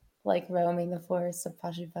like roaming the forest of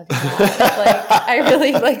Pashupati. Like I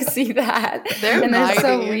really like see that. They're and they're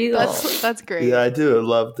so mighty. real. That's great. Yeah, I do. I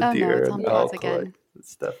love the Oh, no, deer it's on and pause elk. again. Like,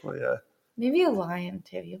 it's definitely, yeah. Maybe a lion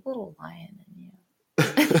too. You have a little lion in you.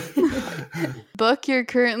 Book you're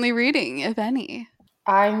currently reading, if any.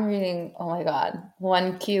 I'm reading, oh my God,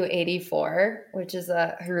 1Q84, which is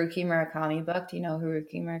a Haruki Murakami book. Do you know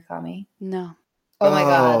Haruki Murakami? No. Oh my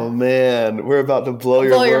God. Oh man, we're about to blow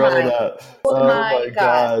your your world mind. up. Oh Oh my my God.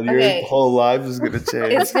 God, Okay. your whole life is gonna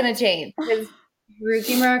change. It's going to change. Because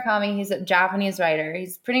Haruki Murakami, he's a Japanese writer.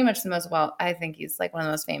 He's pretty much the most, I think he's like one of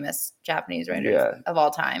the most famous Japanese writers of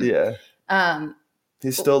all time. Yeah,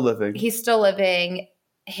 he's still living. He's still living.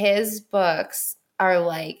 His books are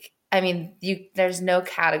like, I mean, there's no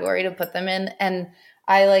category to put them in. And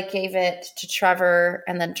I like gave it to Trevor,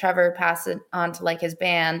 and then Trevor passed it on to like his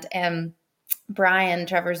band. And Brian,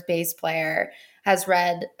 Trevor's bass player, has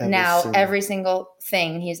read every single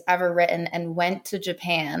thing he's ever written and went to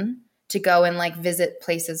Japan to go and like visit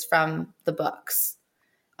places from the books.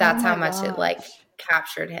 That's how much it like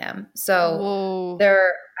captured him. So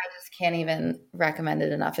I just can't even recommend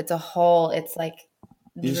it enough. It's like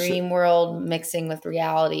dream world mixing with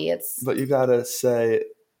reality. But you gotta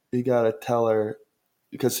tell her,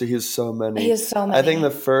 because he has so many. He has so many. I think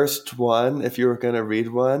the first one, if you were gonna read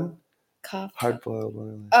one, Kafka. Hard Boiled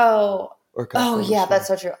Wonderland. Oh yeah, that's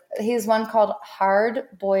so true. He's one called Hard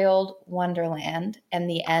Boiled Wonderland and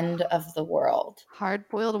the End of the World. Hard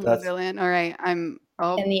Boiled Wonderland. All right, and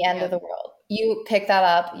the End of the World. You pick that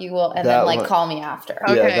up, you will, and then like call me after.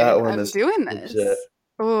 Okay, that one I'm is doing this. legit.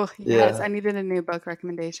 Oh yes, I needed a new book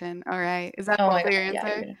recommendation. All right, is that both your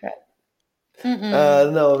answer?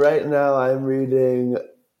 No, right now I'm reading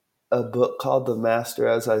a book called The Master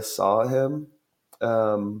as I Saw Him,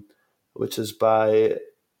 which is by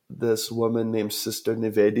this woman named Sister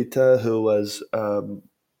Nivedita, who was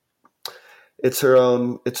it's her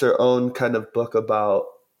own kind of book about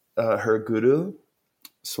her guru,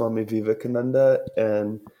 Swami Vivekananda,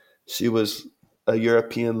 and she was a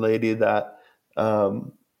European lady that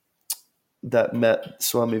met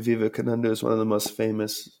Swami Vivekananda, who's one of the most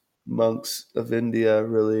famous monks of India,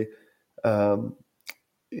 really,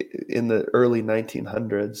 in the early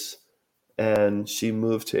 1900s. And she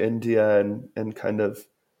moved to India and kind of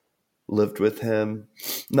lived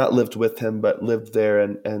there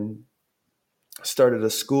and started a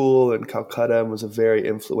school in Calcutta and was a very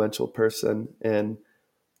influential person in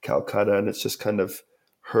Calcutta. And it's just kind of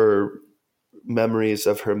her memories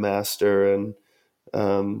of her master and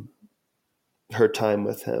her time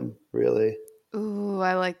with him, really. Ooh,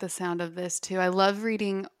 I like the sound of this too. I love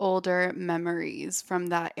reading older memories from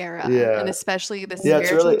that era, and especially the spiritual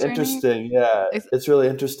it's really journey. interesting. Yeah, it's really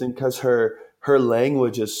interesting because her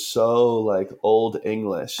language is so like old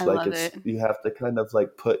English. I like love it. You have to kind of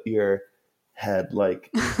like put your head like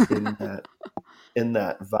in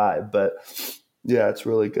that vibe. But yeah, it's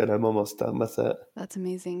really good. I'm almost done with it. That's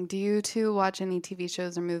amazing. Do you two watch any TV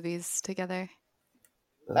shows or movies together?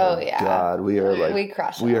 Oh, yeah. God, we are like We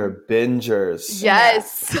crush we them. are bingers.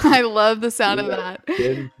 Yes, I love the sound of that.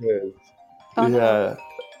 Bingers. Oh, no. Yeah.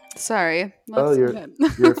 Sorry. Oh, Let's you're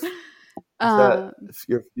is that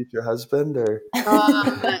your future husband or?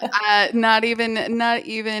 not even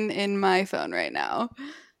in my phone right now.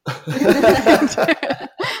 I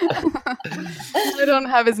don't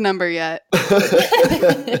have his number yet.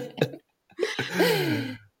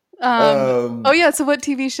 Oh yeah, so what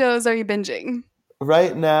TV shows are you binging?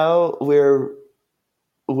 Right now we're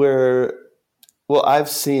well, I've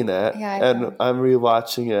seen it and I'm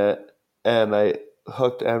rewatching it, and I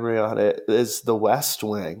hooked Emery on it. Is The West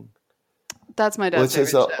Wing. That's my dad's which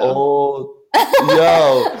is favorite an show. old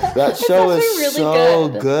that show is really so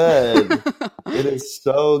good. It is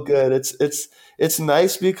so good. It's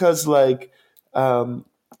nice because like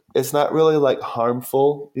it's not really like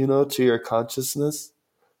harmful, to your consciousness.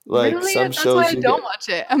 Like really? some That's shows why I don't watch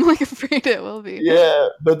it. I'm like afraid it will be. Yeah,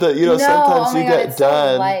 but sometimes you get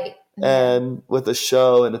done so and with a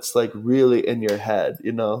show and it's like really in your head,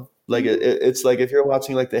 Like it's like if you're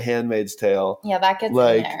watching like The Handmaid's Tale, that gets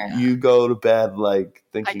like in there. you go to bed like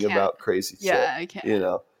thinking about crazy shit. Yeah, I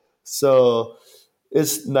can't. So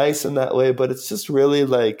it's nice in that way, but it's just really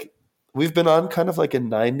like we've been on kind of like a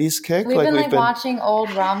 90s kick. We've been watching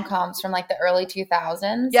old rom-coms from like the early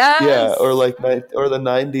 2000s. Yes. Yeah, or the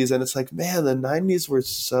 90s, and it's like, man, the 90s were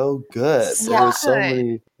so good. There were so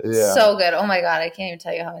many. Yeah. So good. Oh my God, I can't even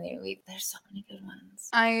tell you how many. There's so many good ones.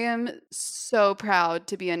 I am so proud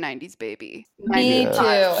to be a 90s baby. Me too.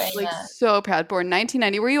 Like so proud. Born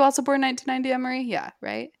 1990. Were you also born 1990, Emery? Yeah,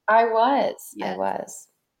 right? I was. Yes. I was.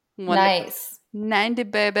 Wonderful. Nice. 90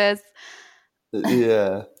 babies.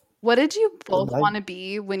 Yeah. What did you both want to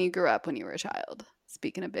be when you grew up when you were a child?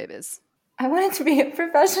 Speaking of babies. I wanted to be a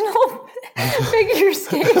professional figure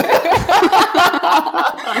skater.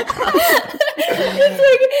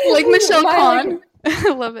 It's like Michelle Kwan.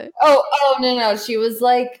 I love it. Oh, no. She was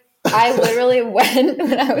like, I literally went,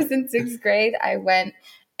 when I was in 6th grade, I went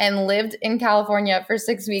and lived in California for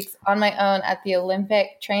 6 weeks on my own at the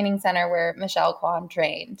Olympic Training Center where Michelle Kwan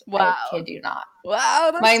trained. Wow. I kid you not.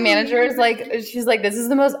 Wow. My manager is like, she's like, this is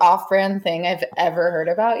the most off-brand thing I've ever heard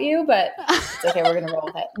about you, but it's okay, we're going to roll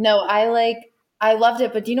with it. No, I loved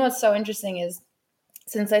it. But do you know what's so interesting is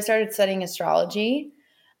since I started studying astrology,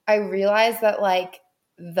 I realized that like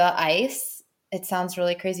the ice, it sounds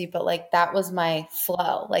really crazy, but like that was my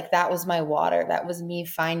flow. Like that was my water. That was me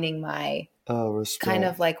finding my kind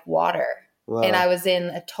of like water. Wow. And I was in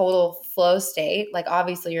a total flow state. Like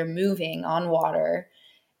obviously you're moving on water.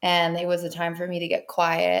 And it was a time for me to get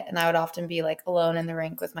quiet. And I would often be like alone in the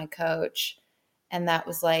rink with my coach. And that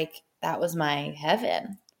was my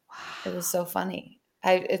heaven. Wow. It was so funny.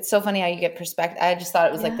 It's so funny how you get perspective. I just thought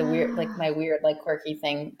it was like the weird, like my weird, like quirky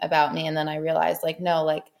thing about me. And then I realized like, no,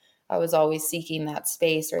 like I was always seeking that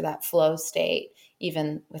space or that flow state,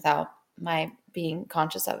 even without my being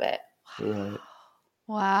conscious of it. Right.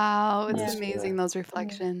 Wow. It's amazing, those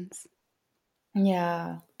reflections.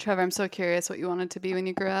 Yeah. Trevor, I'm so curious what you wanted to be when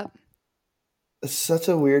you grew up. It's such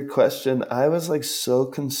a weird question. I was like so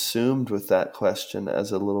consumed with that question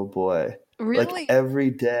as a little boy. Really? Like every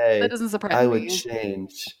day that doesn't surprise I me. would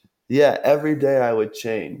change. Yeah, every day I would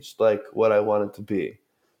change like what I wanted to be.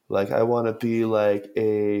 Like I want to be like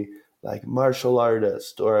a martial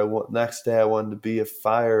artist, or next day I wanted to be a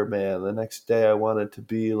fireman. The next day I wanted to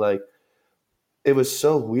be like, it was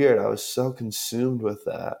so weird. I was so consumed with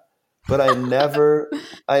that. But I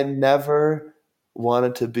never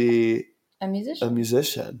wanted to be a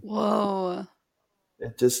musician. Whoa.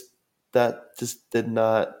 That just did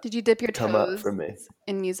not. Did you dip your come toes up for me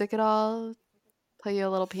in music at all? Play you a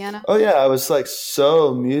little piano? Oh yeah, I was like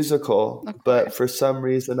so musical, but for some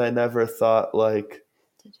reason I never thought like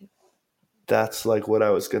that's like what I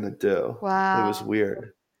was gonna do. Wow. It was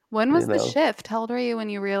weird. When was the shift? How old were you when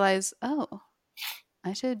you realized,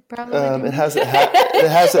 I should probably do it hasn't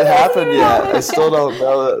happened yet. I still don't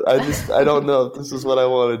know. I don't know if this is what I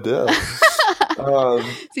want to do. So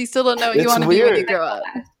you still don't know what you want to be when you grow up.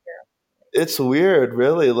 It's weird,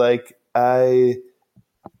 really. Like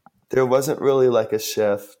there wasn't really like a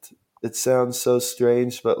shift. It sounds so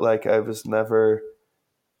strange, but like I was never,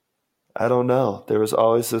 I don't know. There was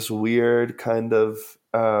always this weird kind of,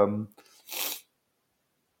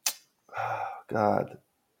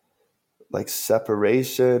 like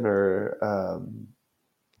separation or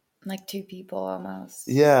like two people almost.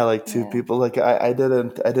 Yeah, like two people. Like I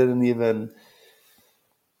didn't even.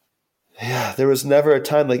 Yeah, there was never a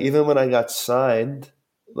time, like even when I got signed,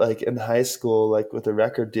 like in high school, like with a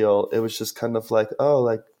record deal, it was just kind of like, oh,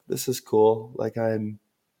 like this is cool. Like I'm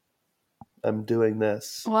I'm doing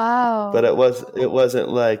this. Wow. But it wasn't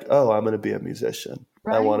like, oh, I'm going to be a musician.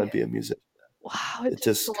 I want to Right. be a musician. Wow. It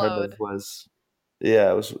just kind of was.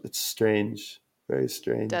 Yeah, it's strange. Very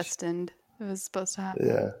strange. Destined. It was supposed to happen.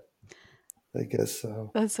 Yeah, I guess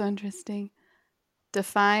so. That's so interesting.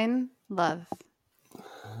 Define love.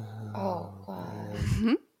 Oh, God.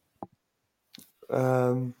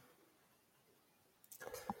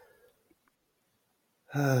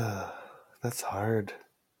 That's hard.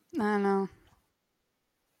 I know.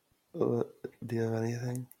 Do you have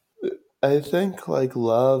anything? I think like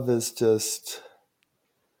love is just,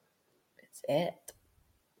 It's it.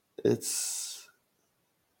 it's,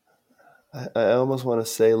 I almost want to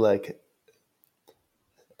say like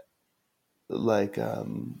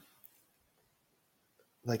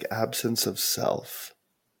absence of self,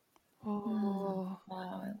 Oh,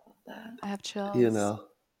 Wow, I love that. I have chills. you know,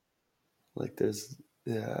 like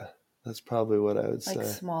that's probably what I would Like say.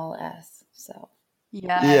 small s. So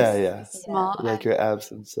Yes. Yeah. Small. Like your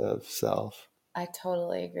absence of self. I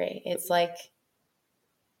totally agree. It's like,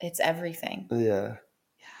 it's everything. Yeah.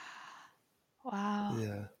 Wow.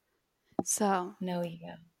 Yeah. So, No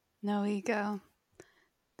ego. no ego.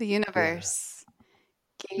 The universe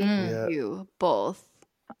gave Yeah. you both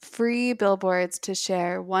free billboards to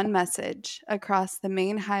share one message across the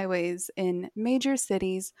main highways in major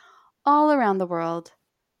cities all around the world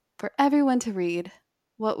for everyone to read.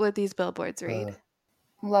 What would these billboards read?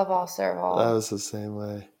 Love all, serve all. I was the same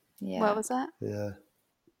way. Yeah. What was that? Yeah.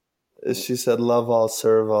 She said, love all,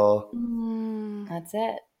 serve all. That's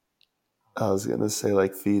it. I was going to say,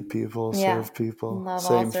 like, feed people, Yeah. serve people. Love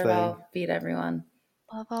Same all, serve thing. all, feed everyone.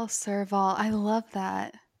 Love all, serve all. I love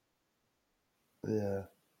that. Yeah.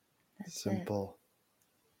 That's Simple.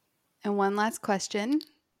 And one last question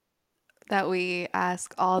that we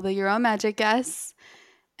ask all the Your Own Magic guests.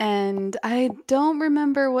 And I don't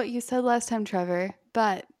remember what you said last time, Trevor,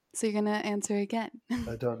 but so you're going to answer again.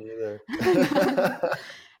 I don't either.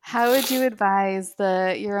 How would you advise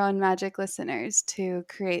the Your Own Magic listeners to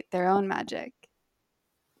create their own magic?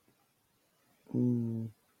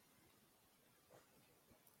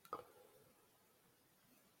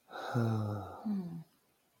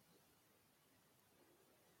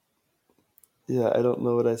 Yeah, I don't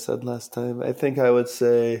know what I said last time. I think I would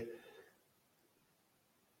say,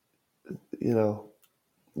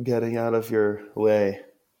 getting out of your way,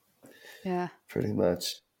 Yeah. pretty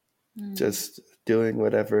much. Just doing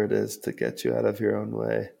whatever it is to get you out of your own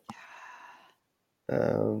way.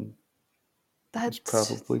 That's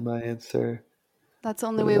probably my answer. That's the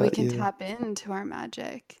only What way we about can you? tap into our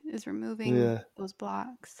magic is removing those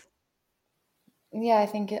blocks. Yeah, I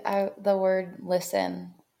think the word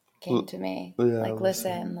listen came to me. Yeah, like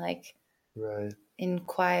listen, like Right. in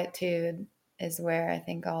quietude is where I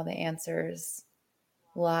think all the answers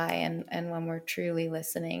lie. And when we're truly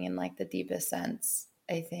listening in like the deepest sense,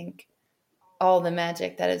 I think all the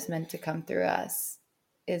magic that is meant to come through us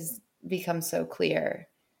becomes so clear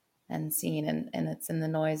and seen, and it's in the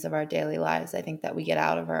noise of our daily lives. I think that we get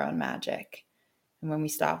out of our own magic. And when we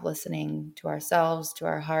stop listening to ourselves, to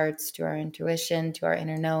our hearts, to our intuition, to our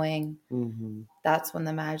inner knowing, that's when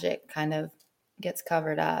the magic kind of gets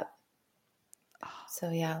covered up. So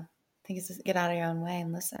yeah, I think it's just get out of your own way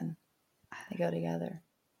and listen. They go together.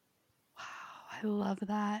 Wow, I love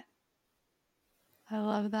that. I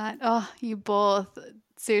love that. Oh, you both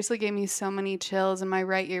seriously gave me so many chills, and my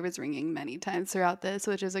right ear was ringing many times throughout this,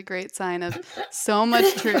 which is a great sign of so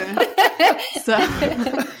much truth. So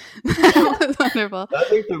that was wonderful. I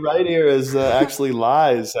think the right ear is actually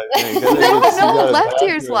lies, I think. No, left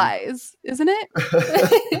ear's lies, isn't it?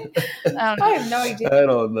 I don't know. I have no idea. I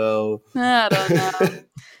don't know. I don't know.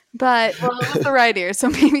 But, well, it was the right ear, so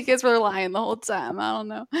maybe you guys were lying the whole time. I don't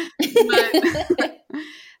know. But,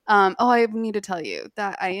 I need to tell you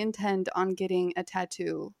that I intend on getting a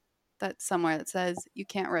tattoo that's somewhere that says, "You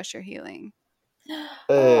can't rush your healing."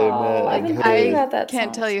 Hey, man. I've been hey. thinking about that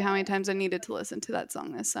Can't song. tell you how many times I needed to listen to that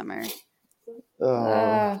song this summer.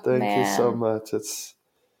 Oh, thank you so man. much. It's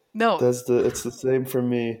No, it's the same for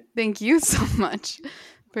me. thank you so much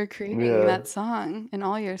for creating Yeah. that song and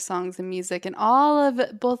all your songs and music and all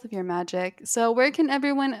of both of your magic. So where can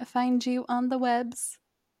everyone find you on the webs?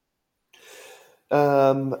 My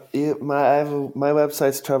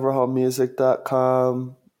website's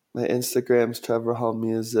trevorhallmusic.com. My Instagram's Trevor Hall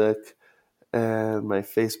Music, and my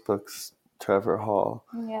Facebook's Trevor Hall.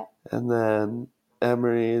 Yeah. And then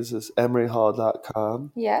Emery's is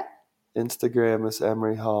emeryhall.com. Yeah. Instagram is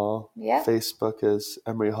Emery Hall. Yeah. Facebook is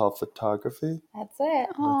Emery Hall Photography. That's it.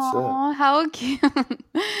 Oh, how cute.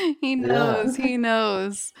 He knows. He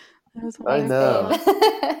knows. That was I know. wonderful.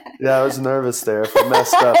 Yeah, I was nervous there. If I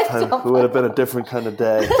messed up, it would have been a different kind of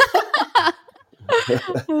day.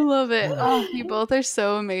 I love it. Oh, you both are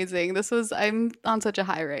so amazing. I'm on such a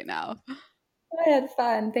high right now. I had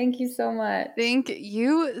fun. Thank you so much. Thank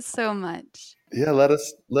you so much. Yeah, let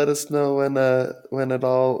us know when it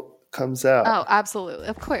all comes out. Oh, absolutely.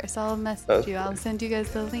 Of course. I'll message you. I'll send you guys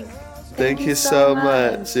the link. Thank you so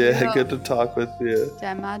much. Yeah, good to talk with you.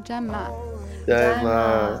 Gemma. Gemma. It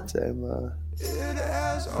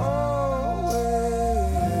has always,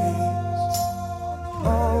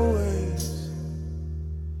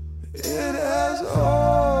 it has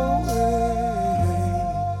always,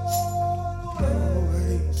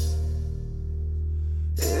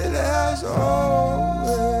 it has always.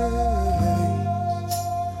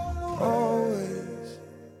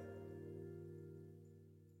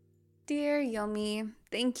 Dear Yomi,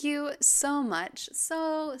 thank you so much,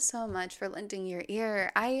 so much for lending your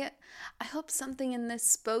ear. I hope something in this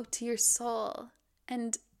spoke to your soul.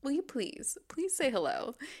 And will you please say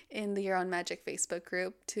hello in the Your Own Magic Facebook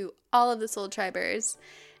group to all of the Soul Tribers.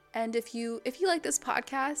 And if you like this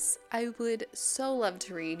podcast, I would so love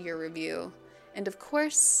to read your review. And of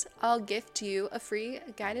course, I'll gift you a free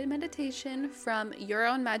guided meditation from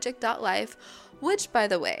yourownmagic.life, which, by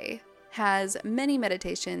the way, has many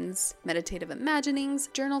meditations, meditative imaginings,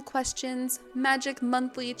 journal questions, magic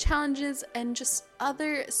monthly challenges, and just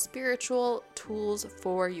other spiritual tools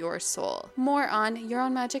for your soul. More on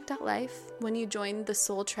yourownmagic.life when you join the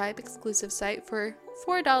Soul Tribe exclusive site for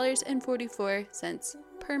 $4.44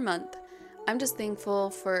 per month. I'm just thankful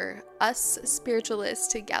for us spiritualists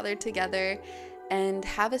to gather together and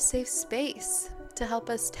have a safe space to help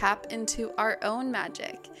us tap into our own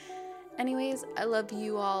magic. Anyways, I love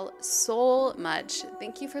you all so much.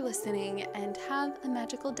 Thank you for listening and have a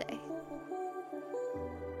magical day.